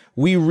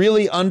we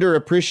really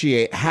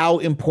underappreciate how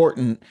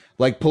important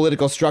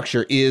political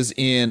structure is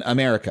in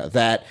America.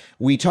 That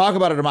we talk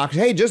about a democracy.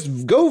 Hey,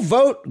 just go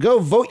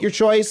vote your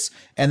choice.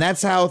 And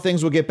that's how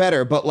things will get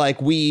better. But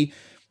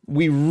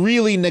we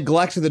really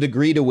neglect the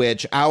degree to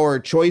which our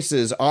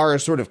choices are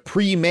sort of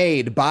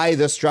pre-made by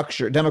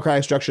the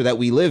democratic structure that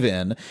we live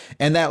in,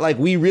 and that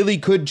we really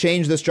could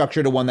change the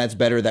structure to one that's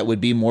better, that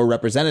would be more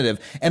representative.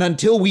 And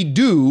until we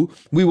do,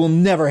 we will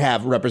never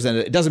have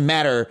representative. It doesn't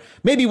matter.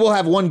 Maybe we'll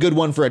have one good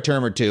one for a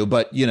term or two,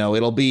 but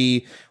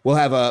we'll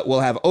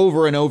have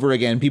over and over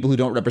again people who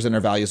don't represent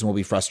our values, and we'll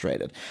be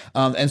frustrated.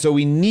 And so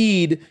we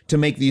need to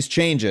make these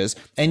changes,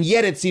 and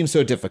yet it seems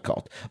so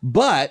difficult.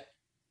 But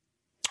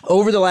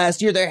over the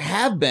last year, there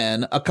have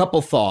been a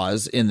couple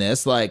thaws in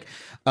this,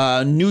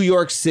 New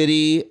York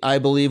City, I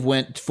believe,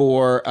 went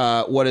for,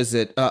 what's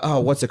it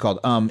called?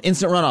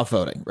 Instant runoff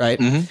voting, right?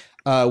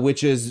 Mm-hmm.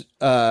 Which is,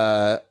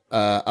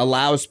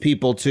 allows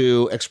people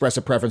to express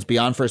a preference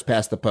beyond first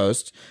past the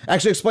post.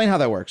 Actually, explain how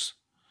that works.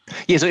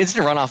 Yeah, so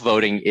instant runoff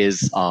voting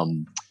is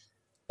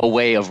a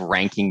way of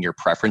ranking your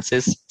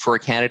preferences for a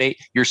candidate.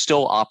 You're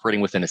still operating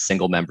within a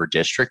single member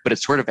district, but it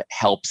sort of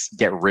helps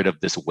get rid of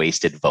this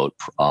wasted vote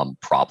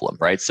problem,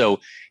 right? So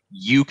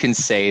you can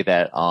say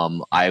that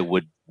I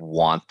would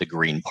want the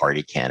Green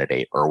Party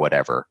candidate or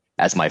whatever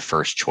as my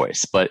first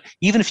choice. But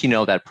even if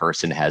that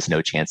person has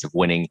no chance of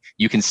winning,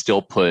 you can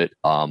still put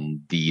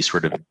the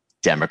sort of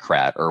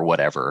Democrat or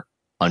whatever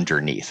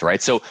underneath,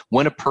 right? So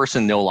when a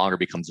person no longer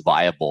becomes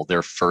viable,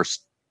 their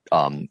first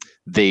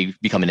they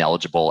become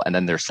ineligible, and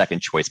then their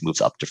second choice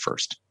moves up to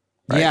first.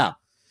 Right?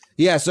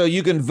 Yeah. So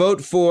you can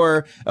vote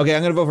for, okay,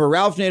 I'm going to vote for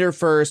Ralph Nader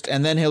first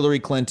and then Hillary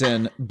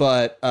Clinton.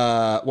 But,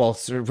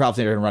 Ralph Nader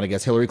didn't run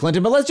against Hillary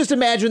Clinton, but let's just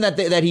imagine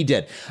that he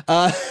did.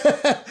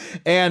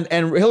 And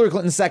Hillary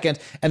Clinton second.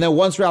 And then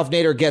once Ralph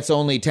Nader gets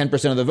only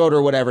 10% of the vote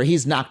or whatever,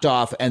 he's knocked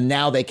off. And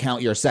now they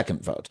count your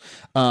second vote.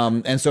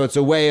 And so it's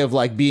a way of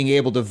being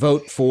able to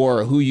vote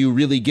for who you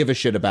really give a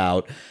shit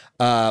about,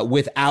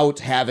 without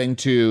having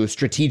to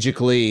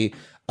strategically,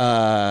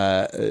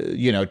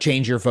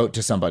 change your vote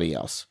to somebody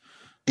else.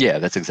 Yeah,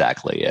 that's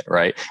exactly it,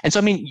 right? And so,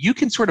 you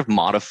can sort of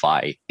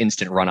modify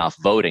instant runoff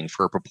voting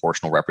for a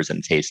proportional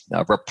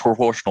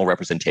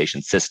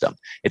representation system.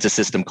 It's a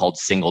system called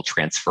single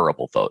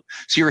transferable vote.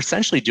 So you're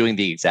essentially doing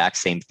the exact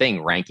same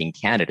thing, ranking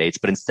candidates,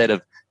 but instead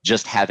of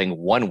just having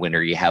one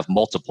winner, you have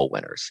multiple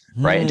winners,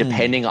 right? And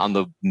depending on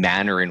the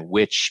manner in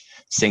which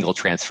single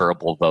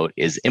transferable vote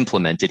is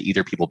implemented,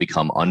 either people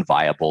become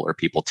unviable or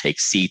people take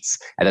seats,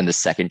 and then the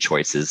second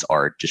choices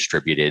are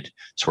distributed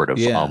sort of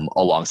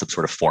along some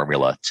sort of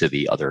formula to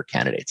the other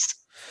candidates.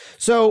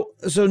 So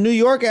New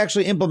York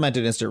actually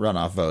implemented instant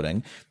runoff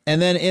voting. And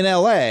then in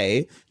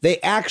LA, they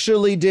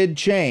actually did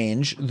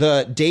change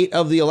the date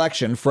of the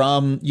election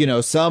from,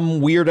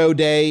 some weirdo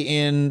day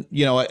in,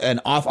 an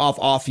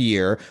off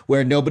year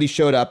where nobody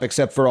showed up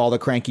except for all the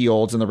cranky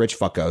olds and the rich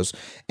fuckos.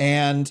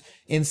 And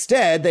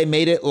instead, they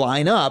made it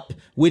line up,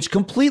 which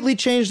completely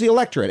changed the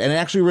electorate. And it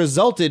actually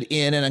resulted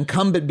in an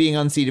incumbent being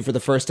unseated for the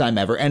first time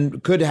ever,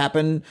 and could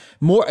happen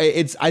more.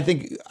 I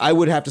think I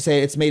would have to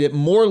say it's made it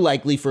more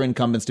likely for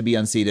incumbents to be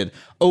unseated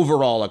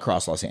overall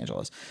across Los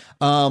Angeles.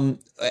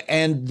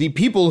 And the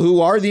people who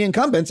are the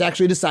incumbents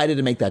actually decided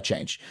to make that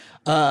change.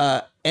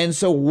 And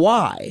so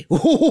why?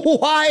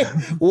 Why?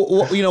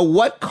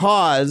 What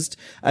caused,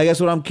 I guess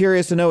what I'm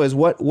curious to know is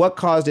what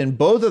caused in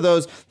both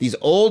of these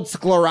old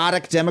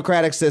sclerotic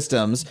democratic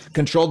systems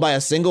controlled by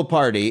a single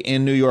party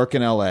in New York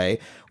and LA,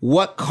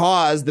 what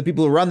caused the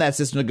people who run that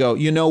system to go,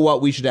 you know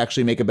what, we should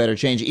actually make a better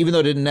change, even though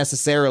it didn't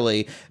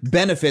necessarily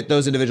benefit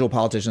those individual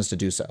politicians to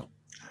do so?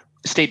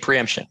 State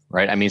preemption,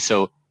 right? I mean,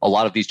 so a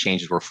lot of these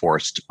changes were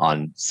forced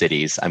on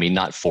cities. I mean,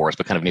 not forced,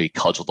 but kind of maybe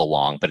cudgeled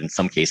along, but in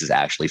some cases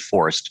actually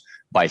forced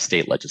by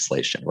state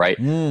legislation, right?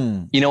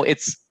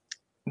 It's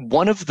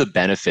one of the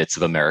benefits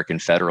of American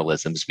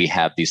federalism is we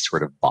have these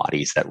sort of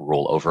bodies that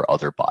rule over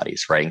other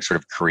bodies, right? And sort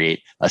of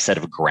create a set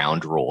of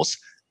ground rules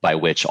by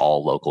which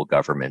all local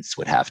governments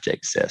would have to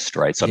exist,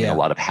 right? So I mean, a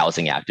lot of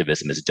housing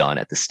activism is done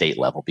at the state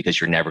level because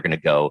you're never going to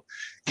go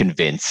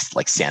convince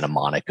like Santa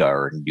Monica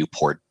or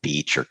Newport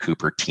Beach or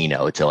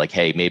Cupertino to like,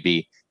 hey,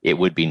 maybe it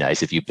would be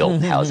nice if you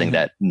built housing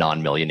that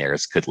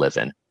non-millionaires could live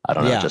in. I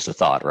don't know, just a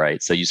thought,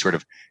 right? So you sort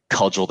of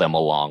cudgel them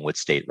along with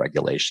state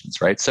regulations,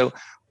 right? So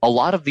a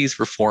lot of these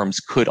reforms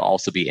could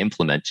also be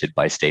implemented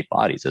by state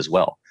bodies as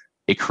well.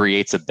 It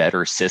creates a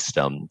better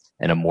system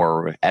and a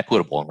more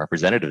equitable and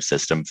representative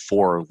system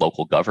for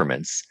local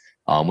governments,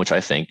 which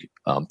I think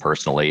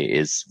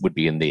personally would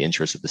be in the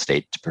interest of the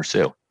state to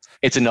pursue.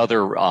 It's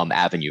another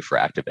avenue for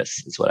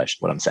activists, is what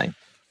I'm saying.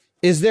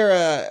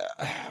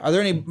 Are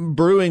there any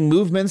brewing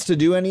movements to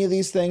do any of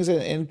these things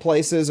in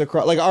places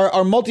across, like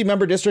are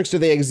multi-member districts, do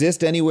they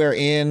exist anywhere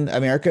in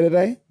America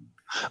today?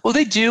 Well,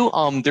 they do.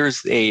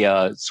 There's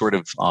a sort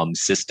of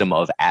system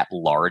of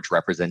at-large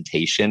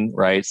representation,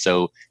 right?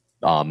 So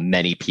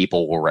many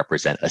people will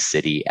represent a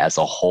city as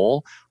a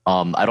whole.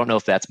 I don't know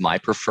if that's my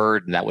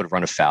preferred, and that would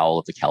run afoul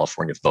of the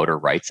California Voter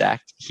Rights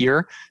Act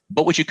here.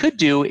 But what you could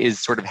do is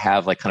sort of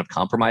have like kind of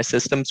compromise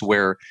systems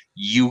where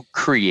you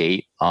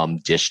create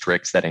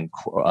districts that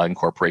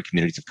incorporate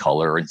communities of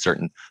color and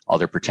certain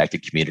other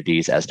protected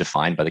communities as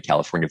defined by the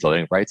California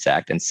Voting Rights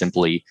Act, and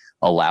simply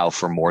allow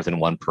for more than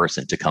one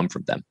person to come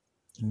from them.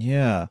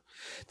 Yeah.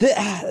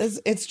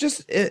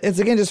 It's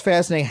again just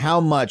fascinating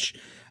how much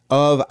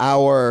of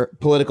our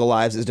political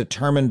lives is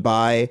determined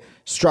by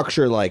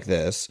structure like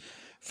this.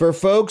 For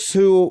folks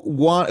who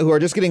are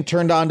just getting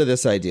turned on to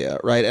this idea,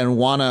 right, and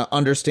want to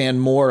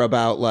understand more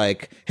about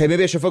like, hey,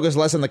 maybe I should focus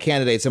less on the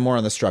candidates and more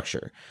on the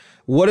structure.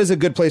 What is a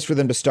good place for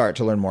them to start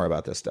to learn more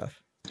about this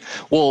stuff?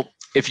 Well,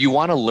 if you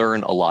want to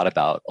learn a lot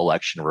about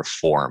election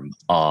reform,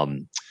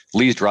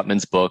 Lee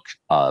Drutman's book,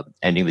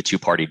 Ending the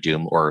Two-Party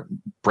Doom or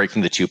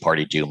Breaking the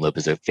Two-Party Doom Loop,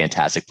 is a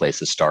fantastic place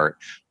to start.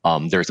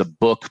 There's a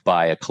book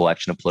by a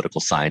collection of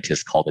political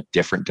scientists called A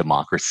Different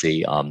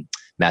Democracy,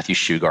 Matthew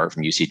Shugart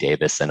from UC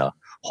Davis, and a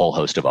whole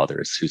host of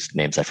others whose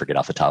names I forget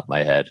off the top of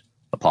my head.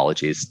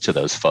 Apologies to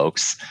those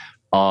folks.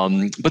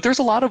 But there's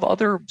a lot of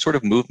other sort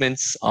of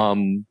movements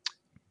kind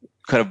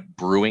of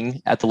brewing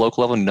at the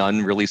local level,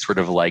 none really sort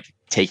of like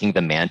taking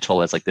the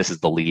mantle as like this is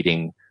the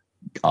leading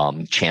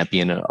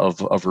champion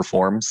of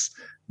reforms.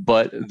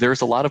 But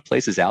there's a lot of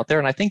places out there.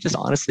 And I think just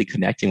honestly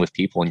connecting with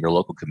people in your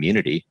local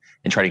community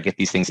and trying to get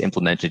these things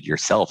implemented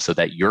yourself so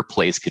that your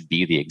place could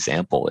be the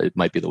example, it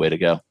might be the way to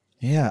go.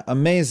 Yeah,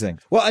 amazing.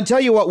 Well, I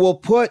tell you what, we'll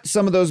put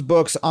some of those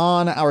books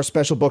on our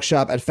special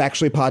bookshop at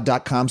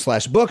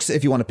factuallypod.com/books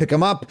if you want to pick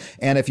them up.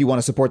 And if you want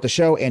to support the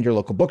show and your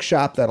local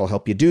bookshop, that'll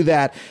help you do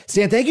that.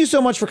 Stan, thank you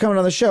so much for coming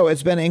on the show.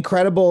 It's been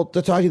incredible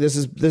to talk to you. This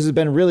has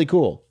been really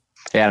cool.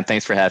 Yeah, and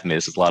thanks for having me.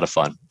 This was a lot of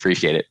fun.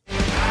 Appreciate it.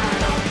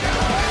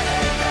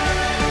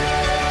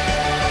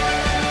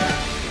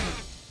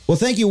 Well,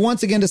 thank you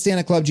once again to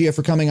Stan Oklobdzija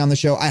for coming on the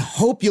show. I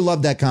hope you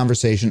loved that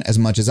conversation as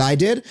much as I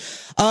did.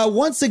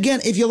 Once again,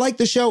 if you like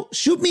the show,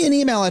 shoot me an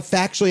email at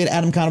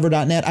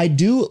factually@adamconover.net. I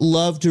do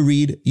love to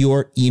read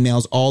your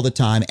emails all the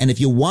time. And if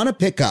you want to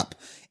pick up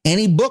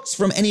any books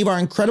from any of our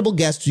incredible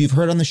guests you've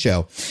heard on the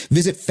show,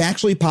 visit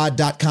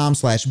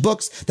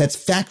factuallypod.com/books. That's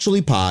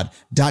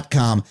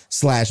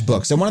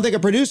factuallypod.com/books. I want to thank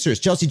our producers,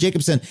 Chelsea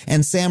Jacobson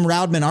and Sam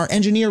Roudman, our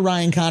engineer,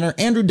 Ryan Connor,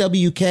 Andrew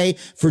WK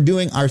for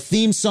doing our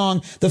theme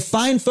song, the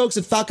fine folks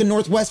at Falcon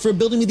Northwest for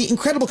building me the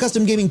incredible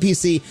custom gaming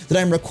PC that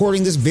I'm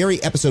recording this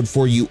very episode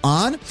for you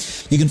on.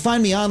 You can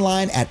find me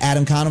online at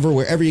Adam Conover,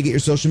 wherever you get your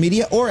social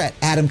media, or at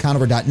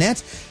adamconover.net.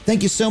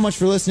 Thank you so much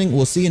for listening.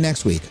 We'll see you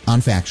next week on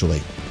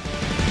Factually.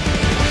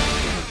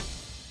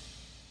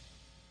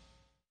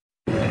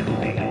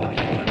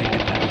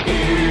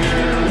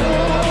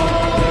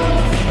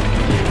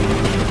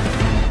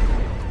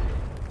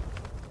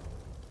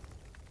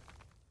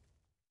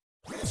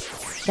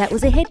 That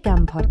was a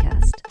HeadGum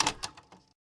podcast.